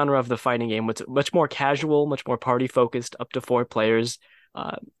subgenre of the fighting game, which is much more casual, much more party focused, up to 4 players.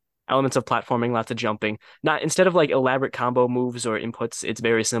 Uh, Elements of platforming, lots of jumping. Not instead of like elaborate combo moves or inputs, it's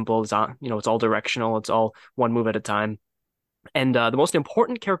very simple. It's on, it's all directional. It's all one move at a time. And the most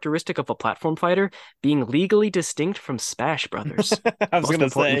important characteristic of a platform fighter being legally distinct from Smash Brothers. I was Most gonna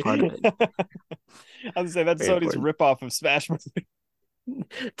important say. part of it. I was gonna say that's Very Sony's important. ripoff of Smash Bros.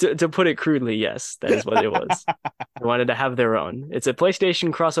 To put it crudely, yes, that is what it was. They wanted to have their own. It's a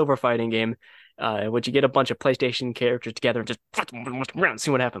PlayStation crossover fighting game, which you get a bunch of PlayStation characters together and just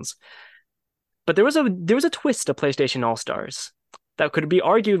see what happens. But there was a twist to PlayStation All Stars that could be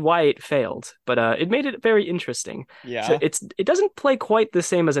argued why it failed, but it made it very interesting. So Yeah. it doesn't play quite the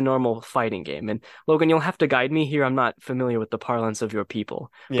same as a normal fighting game. And Logan, you'll have to guide me here. I'm not familiar with the parlance of your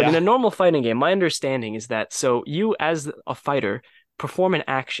people. But in Yeah. a normal fighting game, my understanding is that so you as a fighter perform an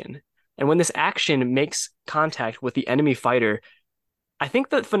action, and when this action makes contact with the enemy fighter, I think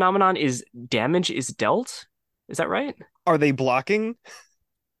the phenomenon is damage is dealt. Is that right? Are they blocking?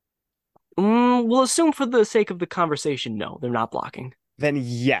 We'll assume for the sake of the conversation, no, they're not blocking. Then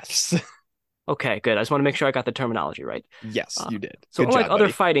yes. Okay, good. I just want to make sure I got the terminology right. Yes, Uh, you did. so Good unlike job, other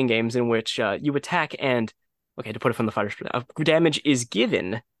buddy. fighting games in which you attack and, okay, to put it from the fighter's perspective, damage is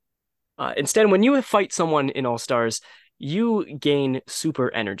given. Instead, when you fight someone in All Stars, you gain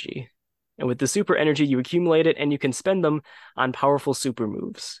super energy. And with the super energy, you accumulate it and you can spend them on powerful super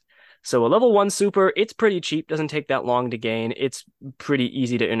moves. So a level one super, it's pretty cheap, doesn't take that long to gain. It's pretty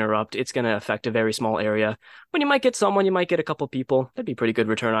easy to interrupt. It's going to affect a very small area. When you might get someone, you might get a couple people. That'd be pretty good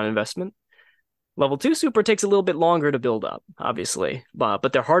return on investment. Level 2 super takes a little bit longer to build up, obviously,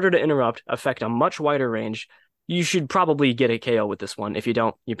 but they're harder to interrupt, affect a much wider range. You should probably get a KO with this one. If you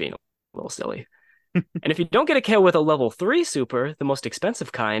don't, you're being a little silly. And if you don't get a KO with a level 3 super, the most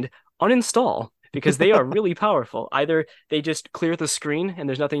expensive kind, uninstall because they are really powerful. Either they just clear the screen and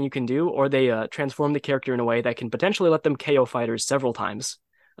there's nothing you can do, or they transform the character in a way that can potentially let them KO fighters several times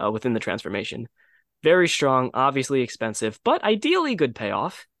within the transformation. Very strong, obviously expensive, but ideally good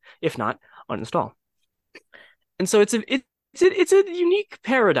payoff. If not, uninstall. And so it's a unique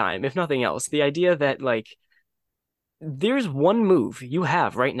paradigm, if nothing else. The idea that like there's one move you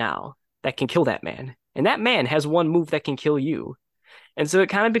have right now that can kill that man, and that man has one move that can kill you. And so it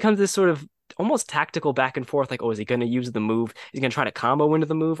kind of becomes this sort of almost tactical back and forth, like, oh, is he going to use the move? Is he going to try to combo into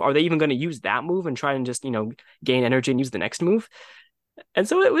the move? Are they even going to use that move and try and just, gain energy and use the next move? And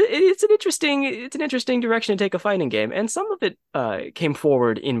so it's an interesting direction to take a fighting game. And some of it came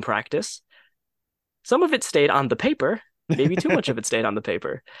forward in practice. Some of it stayed on the paper. Maybe too much of it stayed on the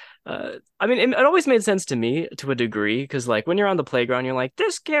paper. I mean, it always made sense to me to a degree because, like, when you're on the playground, you're like,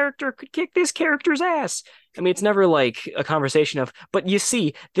 this character could kick this character's ass. I mean, it's never like a conversation of, but you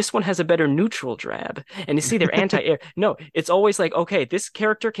see, this one has a better neutral drab, and you see, they're anti-air. No, it's always like, okay, this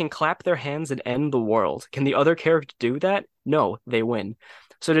character can clap their hands and end the world. Can the other character do that? No, they win.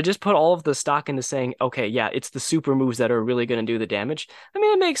 So to just put all of the stock into saying, okay, yeah, it's the super moves that are really going to do the damage. I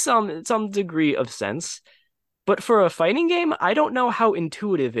mean, it makes some degree of sense. But for a fighting game, I don't know how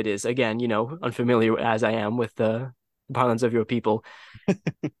intuitive it is. Again, unfamiliar as I am with the parlance of your people.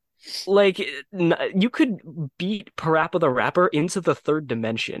 Like, you could beat Parappa the Rapper into the third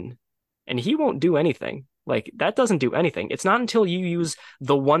dimension, and he won't do anything. Like, that doesn't do anything. It's not until you use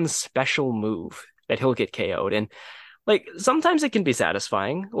the one special move that he'll get KO'd. And like sometimes it can be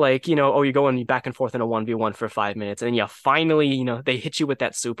satisfying, like, oh, you're going back and forth in a 1v1 for 5 minutes, and then you finally, they hit you with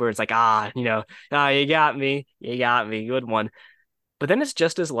that super. It's like, you got me, good one. But then it's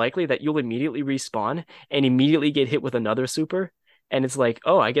just as likely that you'll immediately respawn and immediately get hit with another super. And it's like,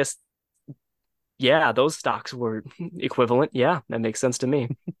 oh, I guess, yeah, those stocks were equivalent. Yeah, that makes sense to me.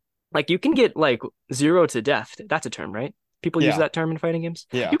 Like, you can get like zero to death. That's a term, right? People use Yeah. that term in fighting games.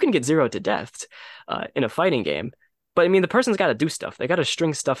 Yeah. You can get zero to death in a fighting game. But I mean, the person's got to do stuff. They got to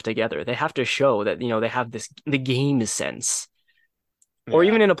string stuff together. They have to show that, they have the game sense. Or Yeah.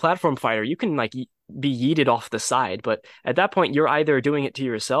 even in a platform fighter, you can like be yeeted off the side, but at that point, you're either doing it to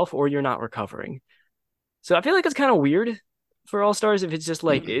yourself or you're not recovering. So I feel like it's kind of weird for All Stars if it's just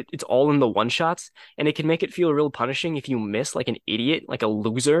like it's all in the one shots, and it can make it feel real punishing if you miss like an idiot, like a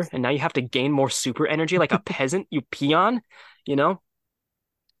loser, and now you have to gain more super energy like a peasant, you peon, you know?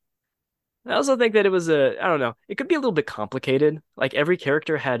 I also think that it was I don't know, it could be a little bit complicated. Like every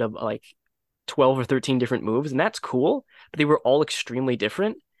character had like 12 or 13 different moves, and that's cool, but they were all extremely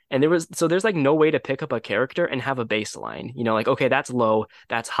different. And there's like no way to pick up a character and have a baseline. Like, okay, that's low,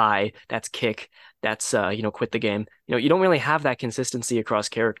 that's high, that's kick, that's quit the game. You don't really have that consistency across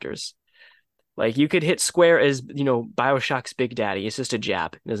characters. Like you could hit square as, BioShock's Big Daddy. It's just a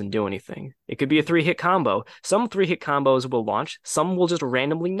jab. It doesn't do anything. It could be a 3-hit combo. Some 3-hit combos will launch. Some will just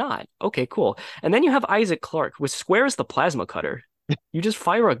randomly not. Okay, cool. And then you have Isaac Clarke with Square as the plasma cutter. You just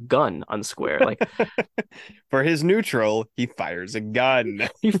fire a gun on Square. Like For his neutral, he fires a gun.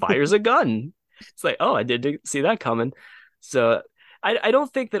 he fires a gun. It's like, oh, I didn't see that coming. So I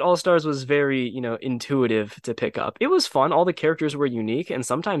don't think that All Stars was very, intuitive to pick up. It was fun. All the characters were unique, and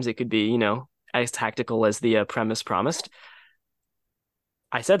sometimes it could be, as tactical as the premise promised.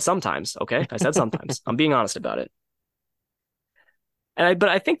 I said sometimes, okay? I said sometimes. I'm being honest about it. But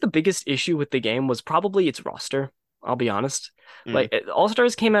I think the biggest issue with the game was probably its roster. I'll be honest. Mm. All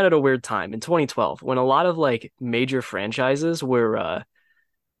Stars came out at a weird time in 2012 when a lot of like major franchises were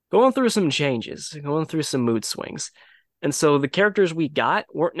going through some changes, going through some mood swings. And so the characters we got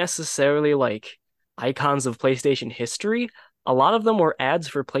weren't necessarily like icons of PlayStation history. A lot of them were ads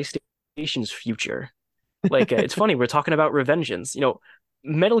for PlayStation's future. It's funny, we're talking about Revengeance.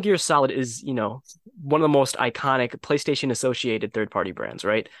 Metal Gear Solid is, one of the most iconic PlayStation associated third-party brands,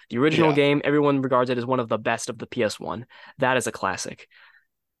 right? The original Yeah. game, everyone regards it as one of the best of the PS1. That is a classic.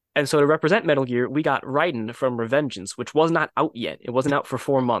 And so to represent Metal Gear, we got Raiden from Revengeance, which was not out yet. It wasn't out for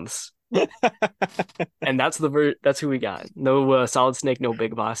 4 months. And that's who we got. No Solid Snake, no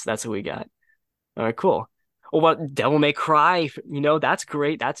Big Boss. That's who we got. All right, cool. Well, what Devil May Cry, that's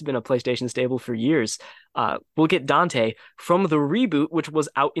great. That's been a PlayStation staple for years. We'll get Dante from the reboot, which was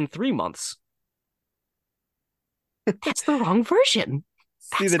out in 3 months. That's the wrong version.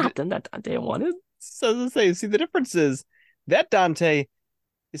 See That's the not that Dante I wanted. so to say, see the difference is that Dante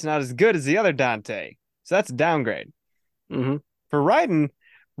is not as good as the other Dante. So that's a downgrade. Hmm. For Raiden,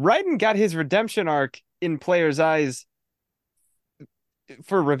 Raiden got his redemption arc in players' eyes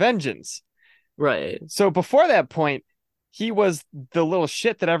for Revengeance. Right, So before that point, he was the little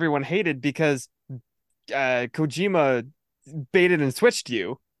shit that everyone hated because Kojima baited and switched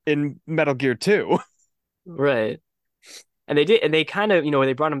you in Metal Gear 2. right. And they did, and they kind of,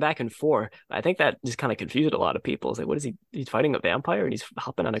 they brought him back in 4. I think that just kind of confused a lot of people. It's like, what is he? He's fighting a vampire and he's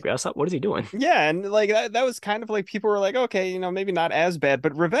hopping on a grasshopper. What is he doing? Yeah, and like that was kind of like people were like, okay, maybe not as bad,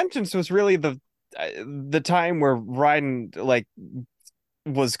 but Revengeance was really the time where Raiden like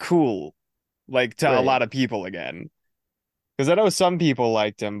was cool, like to a Right. lot of people again. Because I know some people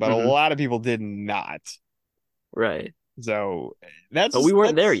liked him, but a Hmm. lot of people did not. Right. So But we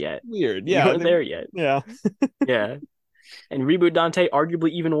weren't there that's yet. weird. We Yeah, weren't there yet. yeah. Yeah. And reboot Dante,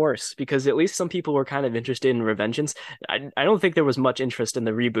 arguably even worse, because at least some people were kind of interested in Revengeance. I don't think there was much interest in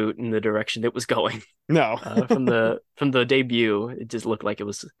the reboot in the direction it was going. No. From the debut, it just looked like it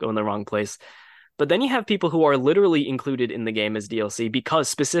was going the wrong place. But then you have people who are literally included in the game as DLC because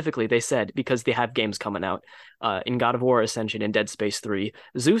specifically they said because they have games coming out in God of War Ascension and Dead Space 3,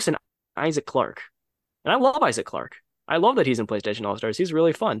 Zeus and Isaac Clarke. And I love Isaac Clarke. I love that he's in PlayStation All Stars. He's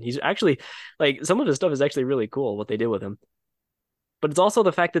really fun. He's actually like some of his stuff is actually really cool what they did with him. But it's also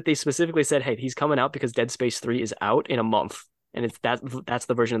the fact that they specifically said, "Hey, he's coming out because Dead Space 3 is out in a month." And that's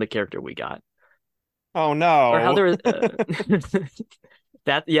the version of the character we got. Oh Or how no. there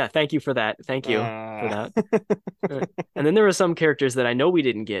yeah, thank you for that. Thank you for Uh, that. And then there were some characters that I know we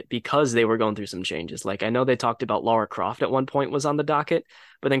didn't get because they were going through some changes. Like I know they talked about Lara Croft at one point was on the docket,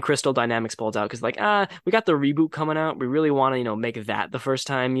 but then Crystal Dynamics pulled out because we got the reboot coming out. We really want to, make that the first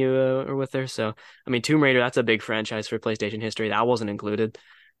time you are with her. So I mean, Tomb Raider, that's a big franchise for PlayStation history. That wasn't included.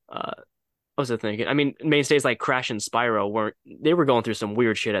 Uh, I was thinking, I mean, mainstays like Crash and Spyro they were going through some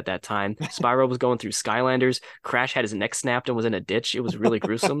weird shit at that time. Spyro was going through Skylanders. Crash had his neck snapped and was in a ditch. It was really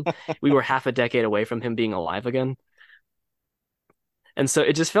gruesome. We were half a decade away from him being alive again. And so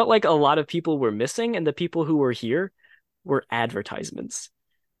it just felt like a lot of people were missing, and the people who were here were advertisements.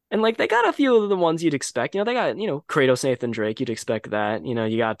 And like they got a few of the ones you'd expect. They got, Kratos, Nathan Drake, you'd expect that.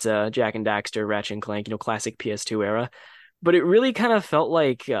 You got Jack and Daxter, Ratchet and Clank, classic PS2 era. But it really kind of felt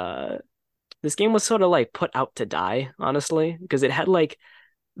like this game was sort of like put out to die, honestly, because it had like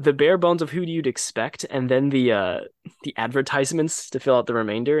the bare bones of who you'd expect and then the advertisements to fill out the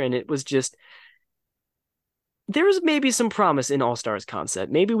remainder. And it was just there's maybe some promise in All Stars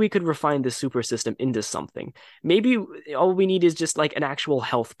concept. Maybe we could refine the super system into something. Maybe all we need is just like an actual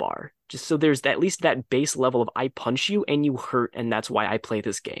health bar, just so there's at least that base level of I punch you and you hurt, and that's why I play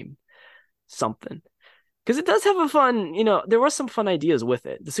this game. Something. Because it does have a fun, there were some fun ideas with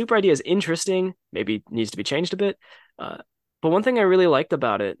it. The super idea is interesting, maybe needs to be changed a bit. Uh, but one thing I really liked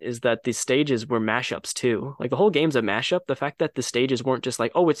about it is that the stages were mashups too. Like the whole game's a mashup. The fact that the stages weren't just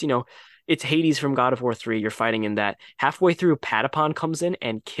like, oh, it's Hades from God of War 3. You're fighting in that. Halfway through, Patapon comes in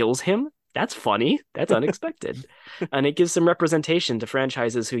and kills him. That's funny. That's unexpected. And it gives some representation to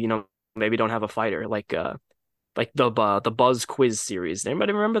franchises who, maybe don't have a fighter, like the Buzz quiz series.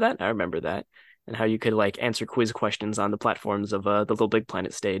 Anybody remember that? I remember that. And how you could like answer quiz questions on the platforms of the Little Big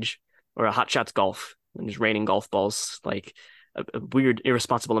Planet stage, or a Hot Shots Golf and just raining golf balls, like a weird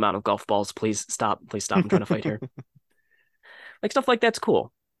irresponsible amount of golf balls. Please stop. I'm trying to fight here. Like stuff like that's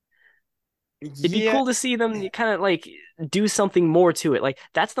cool. It'd be Yeah, cool to see them kind of like do something more to it. Like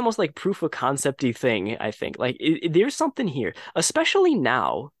that's the most like proof of concepty thing, I think. Like there's something here, especially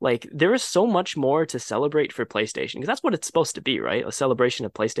now. Like there is so much more to celebrate for PlayStation because that's what it's supposed to be, right? A celebration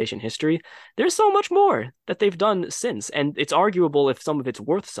of PlayStation history. There's so much more that they've done since, and it's arguable if some of it's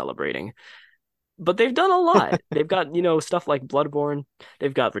worth celebrating. But they've done a lot. They've got, stuff like Bloodborne.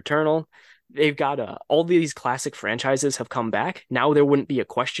 They've got Returnal. They've got all these classic franchises have come back. Now there wouldn't be a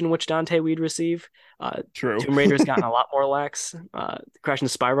question which Dante we'd receive. Uh, true. Tomb Raider's gotten a lot more lax. Crash and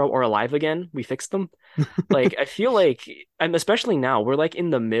Spyro are alive again. We fixed them. Like I feel like, and especially now, we're like in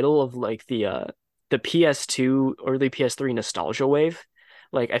the middle of like the PS2, early PS3 nostalgia wave.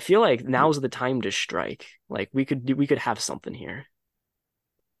 Like I feel like now's the time to strike. Like we could have something here,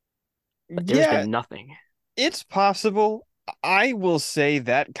 but there's Yeah, been nothing. it's possible. I will say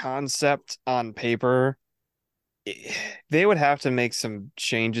that concept on paper, eh, they would have to make some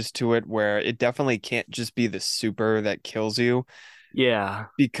changes to it where it definitely can't just be the super that kills you. Yeah,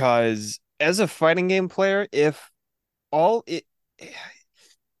 Because as a fighting game player, all it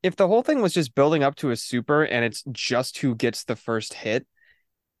if the whole thing was just building up to a super and it's just who gets the first hit,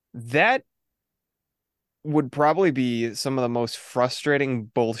 that would probably be some of the most frustrating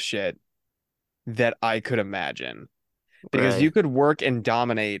bullshit that I could imagine. Because you right. could work and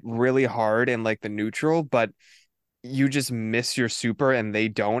dominate really hard in like the neutral, but you just miss your super and they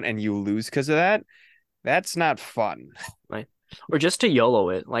don't, and you lose because of that. That's not fun. Right. Or just to YOLO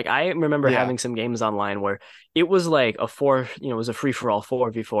it. Like I remember Yeah. having some games online where it was like a four, it was a free for all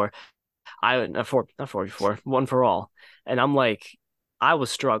 4v4. A four, not 4v4, one for all. And I'm like, I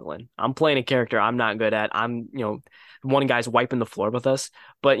was struggling. I'm playing a character I'm not good at. One guy's wiping the floor with us,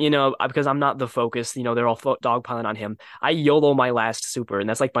 but because I'm not the focus, they're all dogpiling on him. I YOLO my last super, and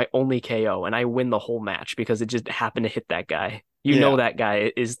that's like my only KO, and I win the whole match because it just happened to hit that guy. Yeah. That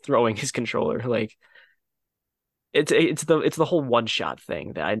guy is throwing his controller. Like it's the whole one shot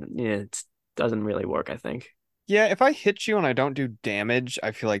thing that it doesn't really work, I think. Yeah, if I hit you and I don't do damage,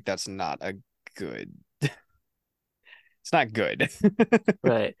 I feel like that's not a good. It's not good.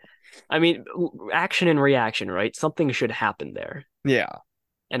 Right. I mean, action and reaction, right? Something should happen there. Yeah.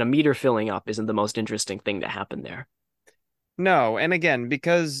 And a meter filling up isn't the most interesting thing to happen there. No, and again,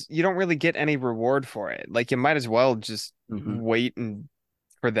 because you don't really get any reward for it. Like you might as well just Hmm. wait and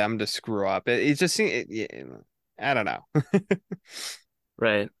for them to screw up. It just seems I don't know.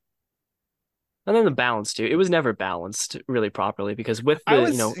 Right. And then the balance too. It was never balanced really properly because with I the,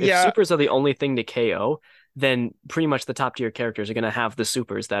 was if yeah, supers are the only thing to KO, then pretty much the top tier characters are going to have the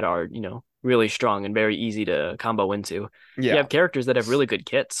supers that are, really strong and very easy to combo into. You yeah. have characters that have really good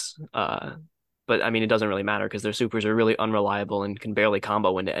kits, but I mean, it doesn't really matter because their supers are really unreliable and can barely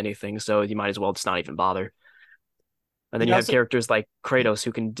combo into anything. So you might as well just not even bother. And then you Yeah, have characters like Kratos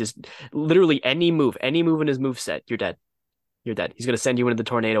who can just literally any move in his move set, you're dead. You're dead. He's going to send you into the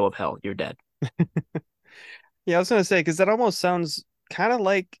tornado of hell. You're dead. yeah, I was gonna say because that almost sounds kind of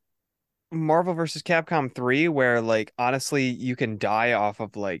like Marvel versus Capcom 3, where like honestly you can die off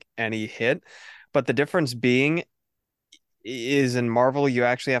of like any hit, but the difference being is in Marvel you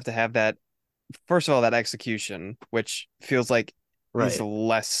actually have to have that first of all that execution, which feels like is Right.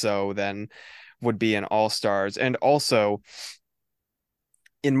 less so than would be in All Stars, and also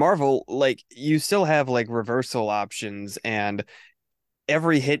in Marvel like you still have like reversal options and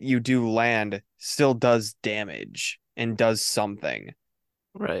every hit you do land still does damage and does something,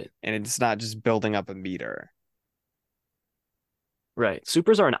 Right. and it's not just building up a meter. Right.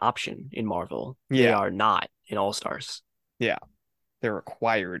 Supers are an option in Marvel. They Yeah, are not in All Stars. yeah, they're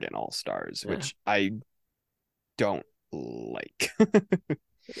required in All Stars, Yeah. which I don't like.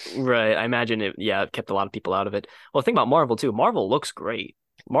 Right. I imagine it kept a lot of people out of it. Well, think about Marvel too. Marvel looks great.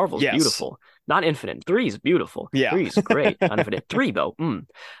 Marvel's Yes, beautiful. Not Infinite. Three's beautiful. yeah. Three's great. Not Infinite. Three though.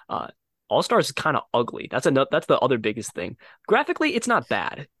 Uh, All Stars is kind of ugly. That's the other biggest thing. Graphically, it's not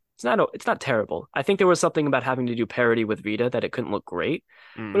bad. It's not terrible. I think there was something about having to do parody with Vita that it couldn't look great,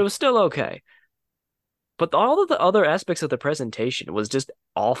 but Mm. it was still okay. But all of the other aspects of the presentation was just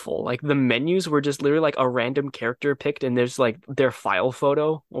awful. Like the menus were just literally like a random character picked, and there's like their file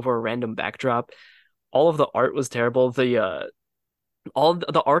photo over a random backdrop. All of the art was terrible. The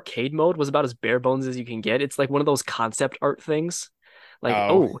arcade mode was about as bare bones as you can get. It's like one of those concept art things. Like,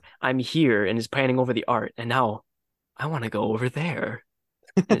 Oh, oh, I'm here and is panning over the art, and now I want to go over there.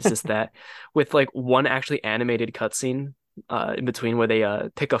 And it's just that with like one actually animated cutscene in between where they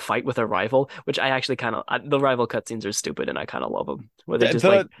pick a fight with a rival, which I actually kind of the rival cutscenes are stupid and I kind of love them. Where they the just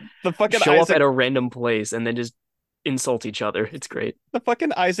like the, the fucking show up at Isaac. a random place and then just insult each other. It's great. The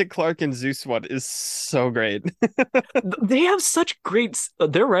fucking Isaac Clarke and Zeus one is so great. They have such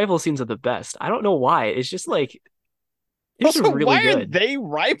their rival scenes are the best. I don't know why. It's just like it's Also, really why are good they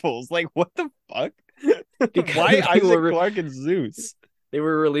rivals? Like, what the fuck? because Why Isaac Clarke and Zeus? they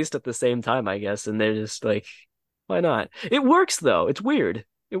were released at the same time, I guess, and they're just like, why not? It works though. It's weird.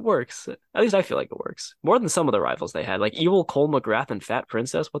 It works. At least I feel like it works more than some of the rivals they had, like Evil Cole McGrath and Fat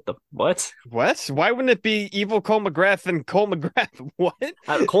Princess. What the what? What? Why wouldn't it be evil Cole McGrath and Cole McGrath? What?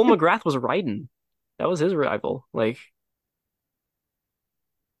 Cole McGrath was Raiden. That was his rival. Like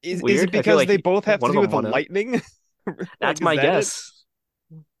Is it weird. I feel because like they both have one to of do them with the won out. lightning? That's Like, is my that it? guess.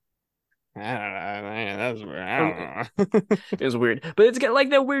 I don't know, man. That's Um, I don't know. It was weird, but it's got like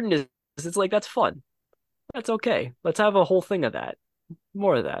that weirdness. It's like that's fun. That's okay. Let's have a whole thing of that.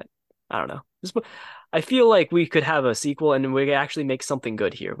 More of that. I don't know. I feel like we could have a sequel and we could actually make something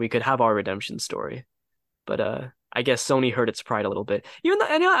good here. We could have our redemption story. But I guess Sony hurt its pride a little bit. Even though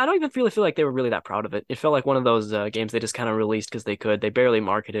I don't even feel like they were really that proud of it. It felt like one of those games they just kind of released because they could. They barely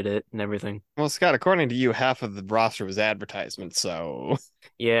marketed it and everything. Well, Scott, according to you, half of the roster was advertisement, so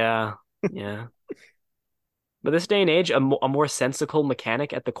Yeah, yeah. But this day and age, a more sensical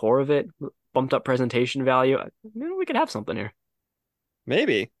mechanic at the core of it, bumped up presentation value. We could have something here.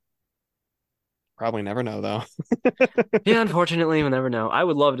 maybe. Probably never know though. Yeah, unfortunately, we'll never know. I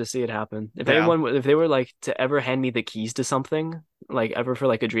would love to see it happen. Yeah. If they were like to ever hand me the keys to something, like ever for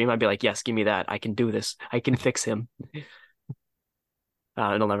like a dream, I'd be like, yes, give me that. I can do this. I can fix him.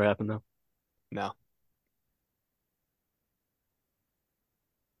 It'll never happen though. No.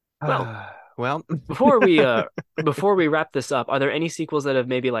 Well, Well, before we before we wrap this up, are there any sequels that have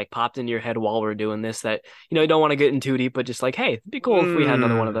maybe like popped into your head while we're doing this that you don't want to get in too deep, but just like, hey, it'd be cool if we had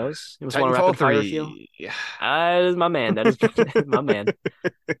another one of mm, those. You just want to Titanfall rapid fire a few? 3. That is my man. That is my man.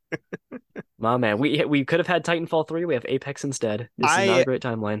 My man. We could have had Titanfall 3. We have Apex instead. This is not a I great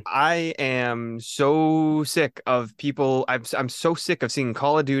timeline. I am so sick of people. I'm so sick of seeing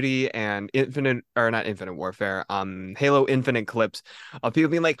Call of Duty and Infinite or not Infinite Warfare, Halo Infinite clips of people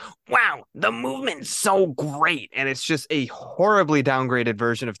being like, "Wow, the movement's so great," and it's just a horribly downgraded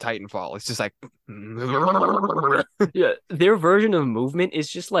version of Titanfall. It's just like, Yeah, their version of movement is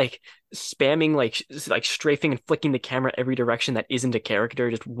just like spamming, like strafing and flicking the camera every direction that isn't a character,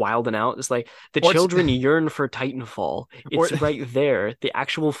 just wilding out. It's like the or it's children yearn for Titanfall. or It's right there, the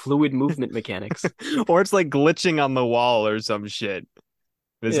actual fluid movement mechanics. or it's like glitching on the wall or some shit.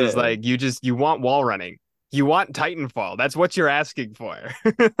 This is Yeah, like you want wall running. You want Titanfall. That's what you're asking for.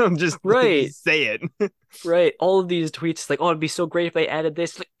 Just, right, just say it. right. All of these tweets like, oh, it'd be so great if they added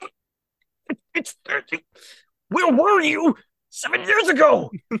this. Like, it's where were you 7 years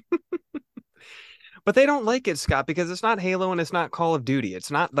ago? But they don't like it, Scott, because it's not Halo and it's not Call of Duty.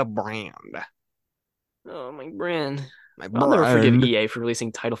 It's not the brand. Oh, my brand. My I'll never forgive brand. EA for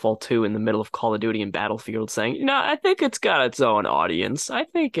releasing Titanfall 2 in the middle of Call of Duty and Battlefield, saying, I think it's got its own audience. I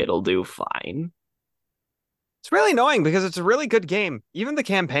think it'll do fine. It's really annoying because it's a really good game. Even the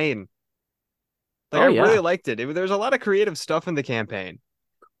campaign. Like Oh, I really yeah. liked it. There's a lot of creative stuff in the campaign.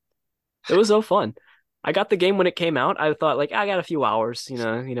 It was so fun. I got the game when it came out. I thought, like, I got a few hours,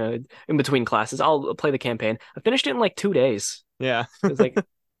 in between classes. I'll play the campaign. I finished it in like 2 days. Yeah. It was like,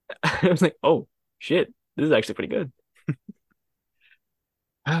 I was like, oh, shit. This is actually pretty good.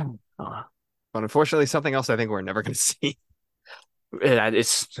 Uh, But unfortunately, something else I think we're never going to see.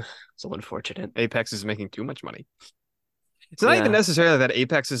 it's so unfortunate. Apex is making too much money. It's not even Yeah. necessarily that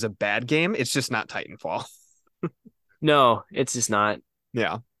Apex is a bad game. It's just not Titanfall. No, it's just not.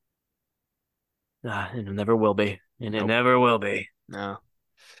 Yeah. It never will be. And it Nope. never will be. No.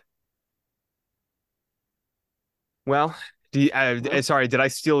 Well, Well, sorry, did I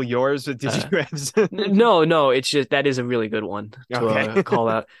steal yours? Or did uh, you have? no, no, it's just that is a really good one to Okay. call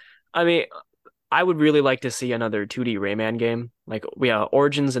out. I mean, I would really like to see another 2D Rayman game. Like we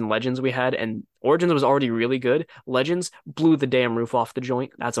Origins and Legends we had, and Origins was already really good. Legends blew the damn roof off the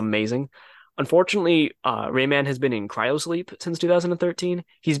joint. That's amazing. Unfortunately, Rayman has been in cryosleep since 2013.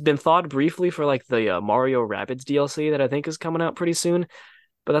 He's been thawed briefly for like the Mario Rabbids DLC that I think is coming out pretty soon,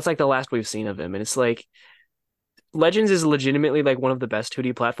 but that's like the last we've seen of him. And it's like Legends is legitimately like one of the best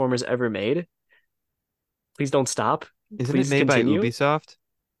 2D platformers ever made. Please don't stop. Isn't it Please made by continue. Ubisoft?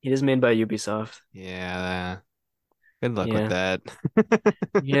 It is made by Ubisoft. Yeah. Good luck with Yeah. that.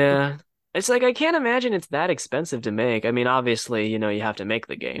 Yeah. It's like I can't imagine it's that expensive to make. I mean, obviously, you have to make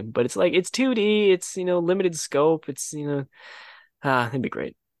the game, but it's like it's 2D, it's, limited scope. It's, it'd be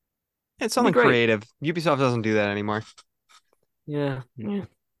great. It's It'd be something great. creative. Ubisoft doesn't do that anymore. Yeah. Yeah.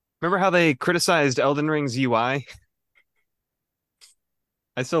 Remember how they criticized Elden Ring's UI?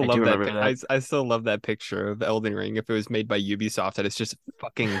 I still I do love that. remember that. I still love that picture of Elden Ring if it was made by Ubisoft, and it's just a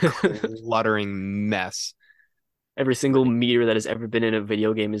fucking cluttering mess. Every single meter that has ever been in a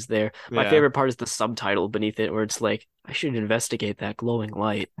video game is there. My Yeah. favorite part is the subtitle beneath it, where it's like, I should investigate that glowing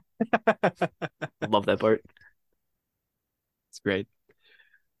light. Love that part. It's great.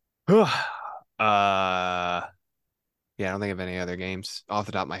 Yeah, I don't think of any other games off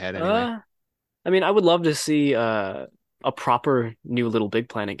the top of my head anyway. Uh, I mean, I would love to see a proper new Little Big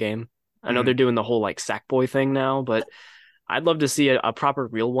Planet game. I know Mm. they're doing the whole like Sackboy thing now, but I'd love to see a proper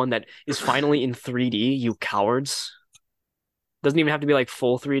real one that is finally in 3D, you cowards. Doesn't even have to be like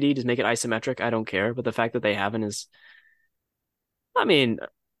full 3D, just make it isometric. I don't care. But the fact that they haven't is, I mean,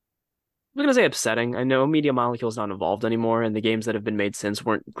 I'm gonna say upsetting. I know Media Molecule's not involved anymore, and the games that have been made since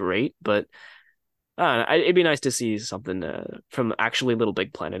weren't great, but it'd be nice to see something from actually Little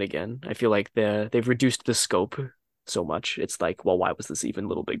Big Planet again. I feel like they've reduced the scope so much. It's like, well, why was this even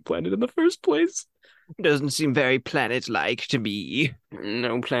Little Big Planet in the first place? Doesn't seem very planet-like to me.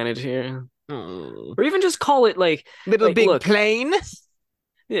 No planet here. Oh. Or even just call it Little Big look, Plane?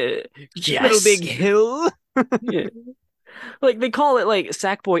 yeah, Little yes, Big Hill? yeah. Like they call it like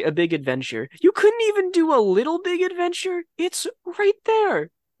Sackboy a big adventure. You couldn't even do a little big adventure. It's right there.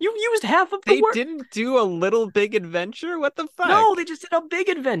 You used half of the They word. didn't do a Little Big Adventure? What the fuck? No, they just did a big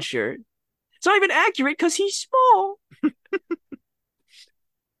adventure. It's not even accurate because he's small.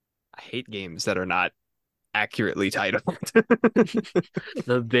 I hate games that are not accurately titled.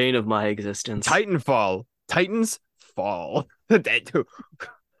 The bane of my existence. Titanfall. Titans Fall.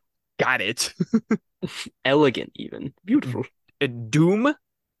 Got it. Elegant, even. Beautiful. Doom?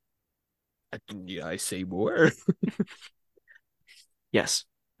 Yeah, I say more. Yes,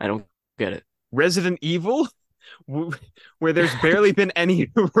 I don't get it. Resident Evil? Where there's barely been any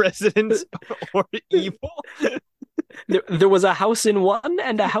residents or evil? There was a house in 1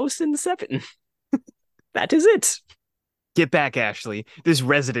 and a house in 7. That is it. Get back, Ashley. This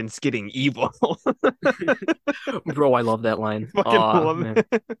resident's getting evil. Bro, I love that line. Fucking Aw, love man.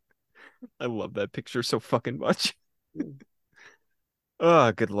 it. I love that picture so fucking much.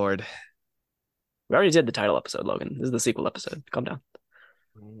 Oh, good lord. We already did the title episode, Logan. This is the sequel episode. Calm down.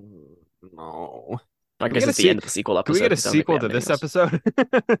 No. I Can we guess get a it's the end of the sequel Can we episode. get a 'cause I don't think we sequel have to this anything else.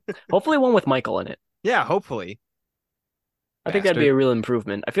 episode? Hopefully one with Michael in it. Yeah, hopefully. I think that'd be Bastard. a real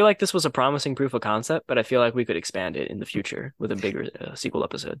improvement. I feel like this was a promising proof of concept, but I feel like we could expand it in the future with a bigger sequel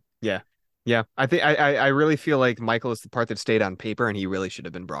episode. Yeah. Yeah. I think I really feel like Michael is the part that stayed on paper and he really should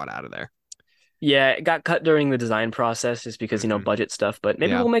have been brought out of there. Yeah, it got cut during the design process just because, Mhm. budget stuff, but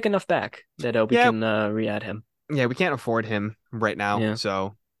maybe Yeah. we'll make enough back that we Yeah. can re-add him. Yeah, we can't afford him right now, Yeah.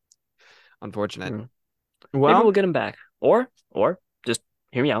 so unfortunate. Mm. Well, Maybe we'll get him back. Or just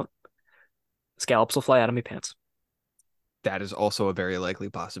hear me out. Scallops will fly out of my pants. that is also a very likely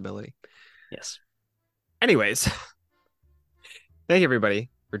possibility. Yes. Anyways, thank you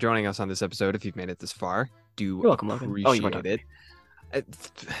everybody for joining us on this episode. If you've made it this far, do You're welcome, Logan. appreciate Oh, you weren't talking it.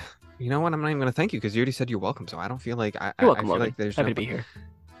 You know what? I'm not even gonna thank you because you already said you're welcome. So I don't feel like I You're welcome, feel Logan. like there's Happy no... to be here.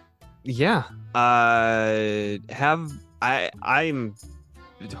 Yeah. I'm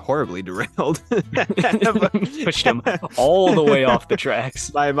horribly derailed. Pushed him all the way off the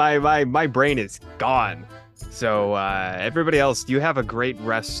tracks. My brain is gone. So everybody else, you have a great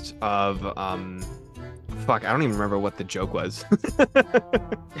rest of fuck, I don't even remember what the joke was.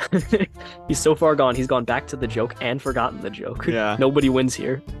 He's so far gone. He's gone back to the joke and forgotten the joke. Yeah. Nobody wins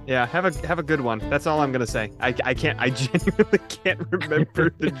here. Yeah, have a good one. That's all I'm gonna say. I genuinely can't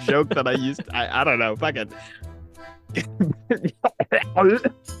remember the joke that I used. I don't know. Fuck it.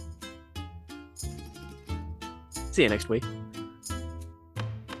 See you next week.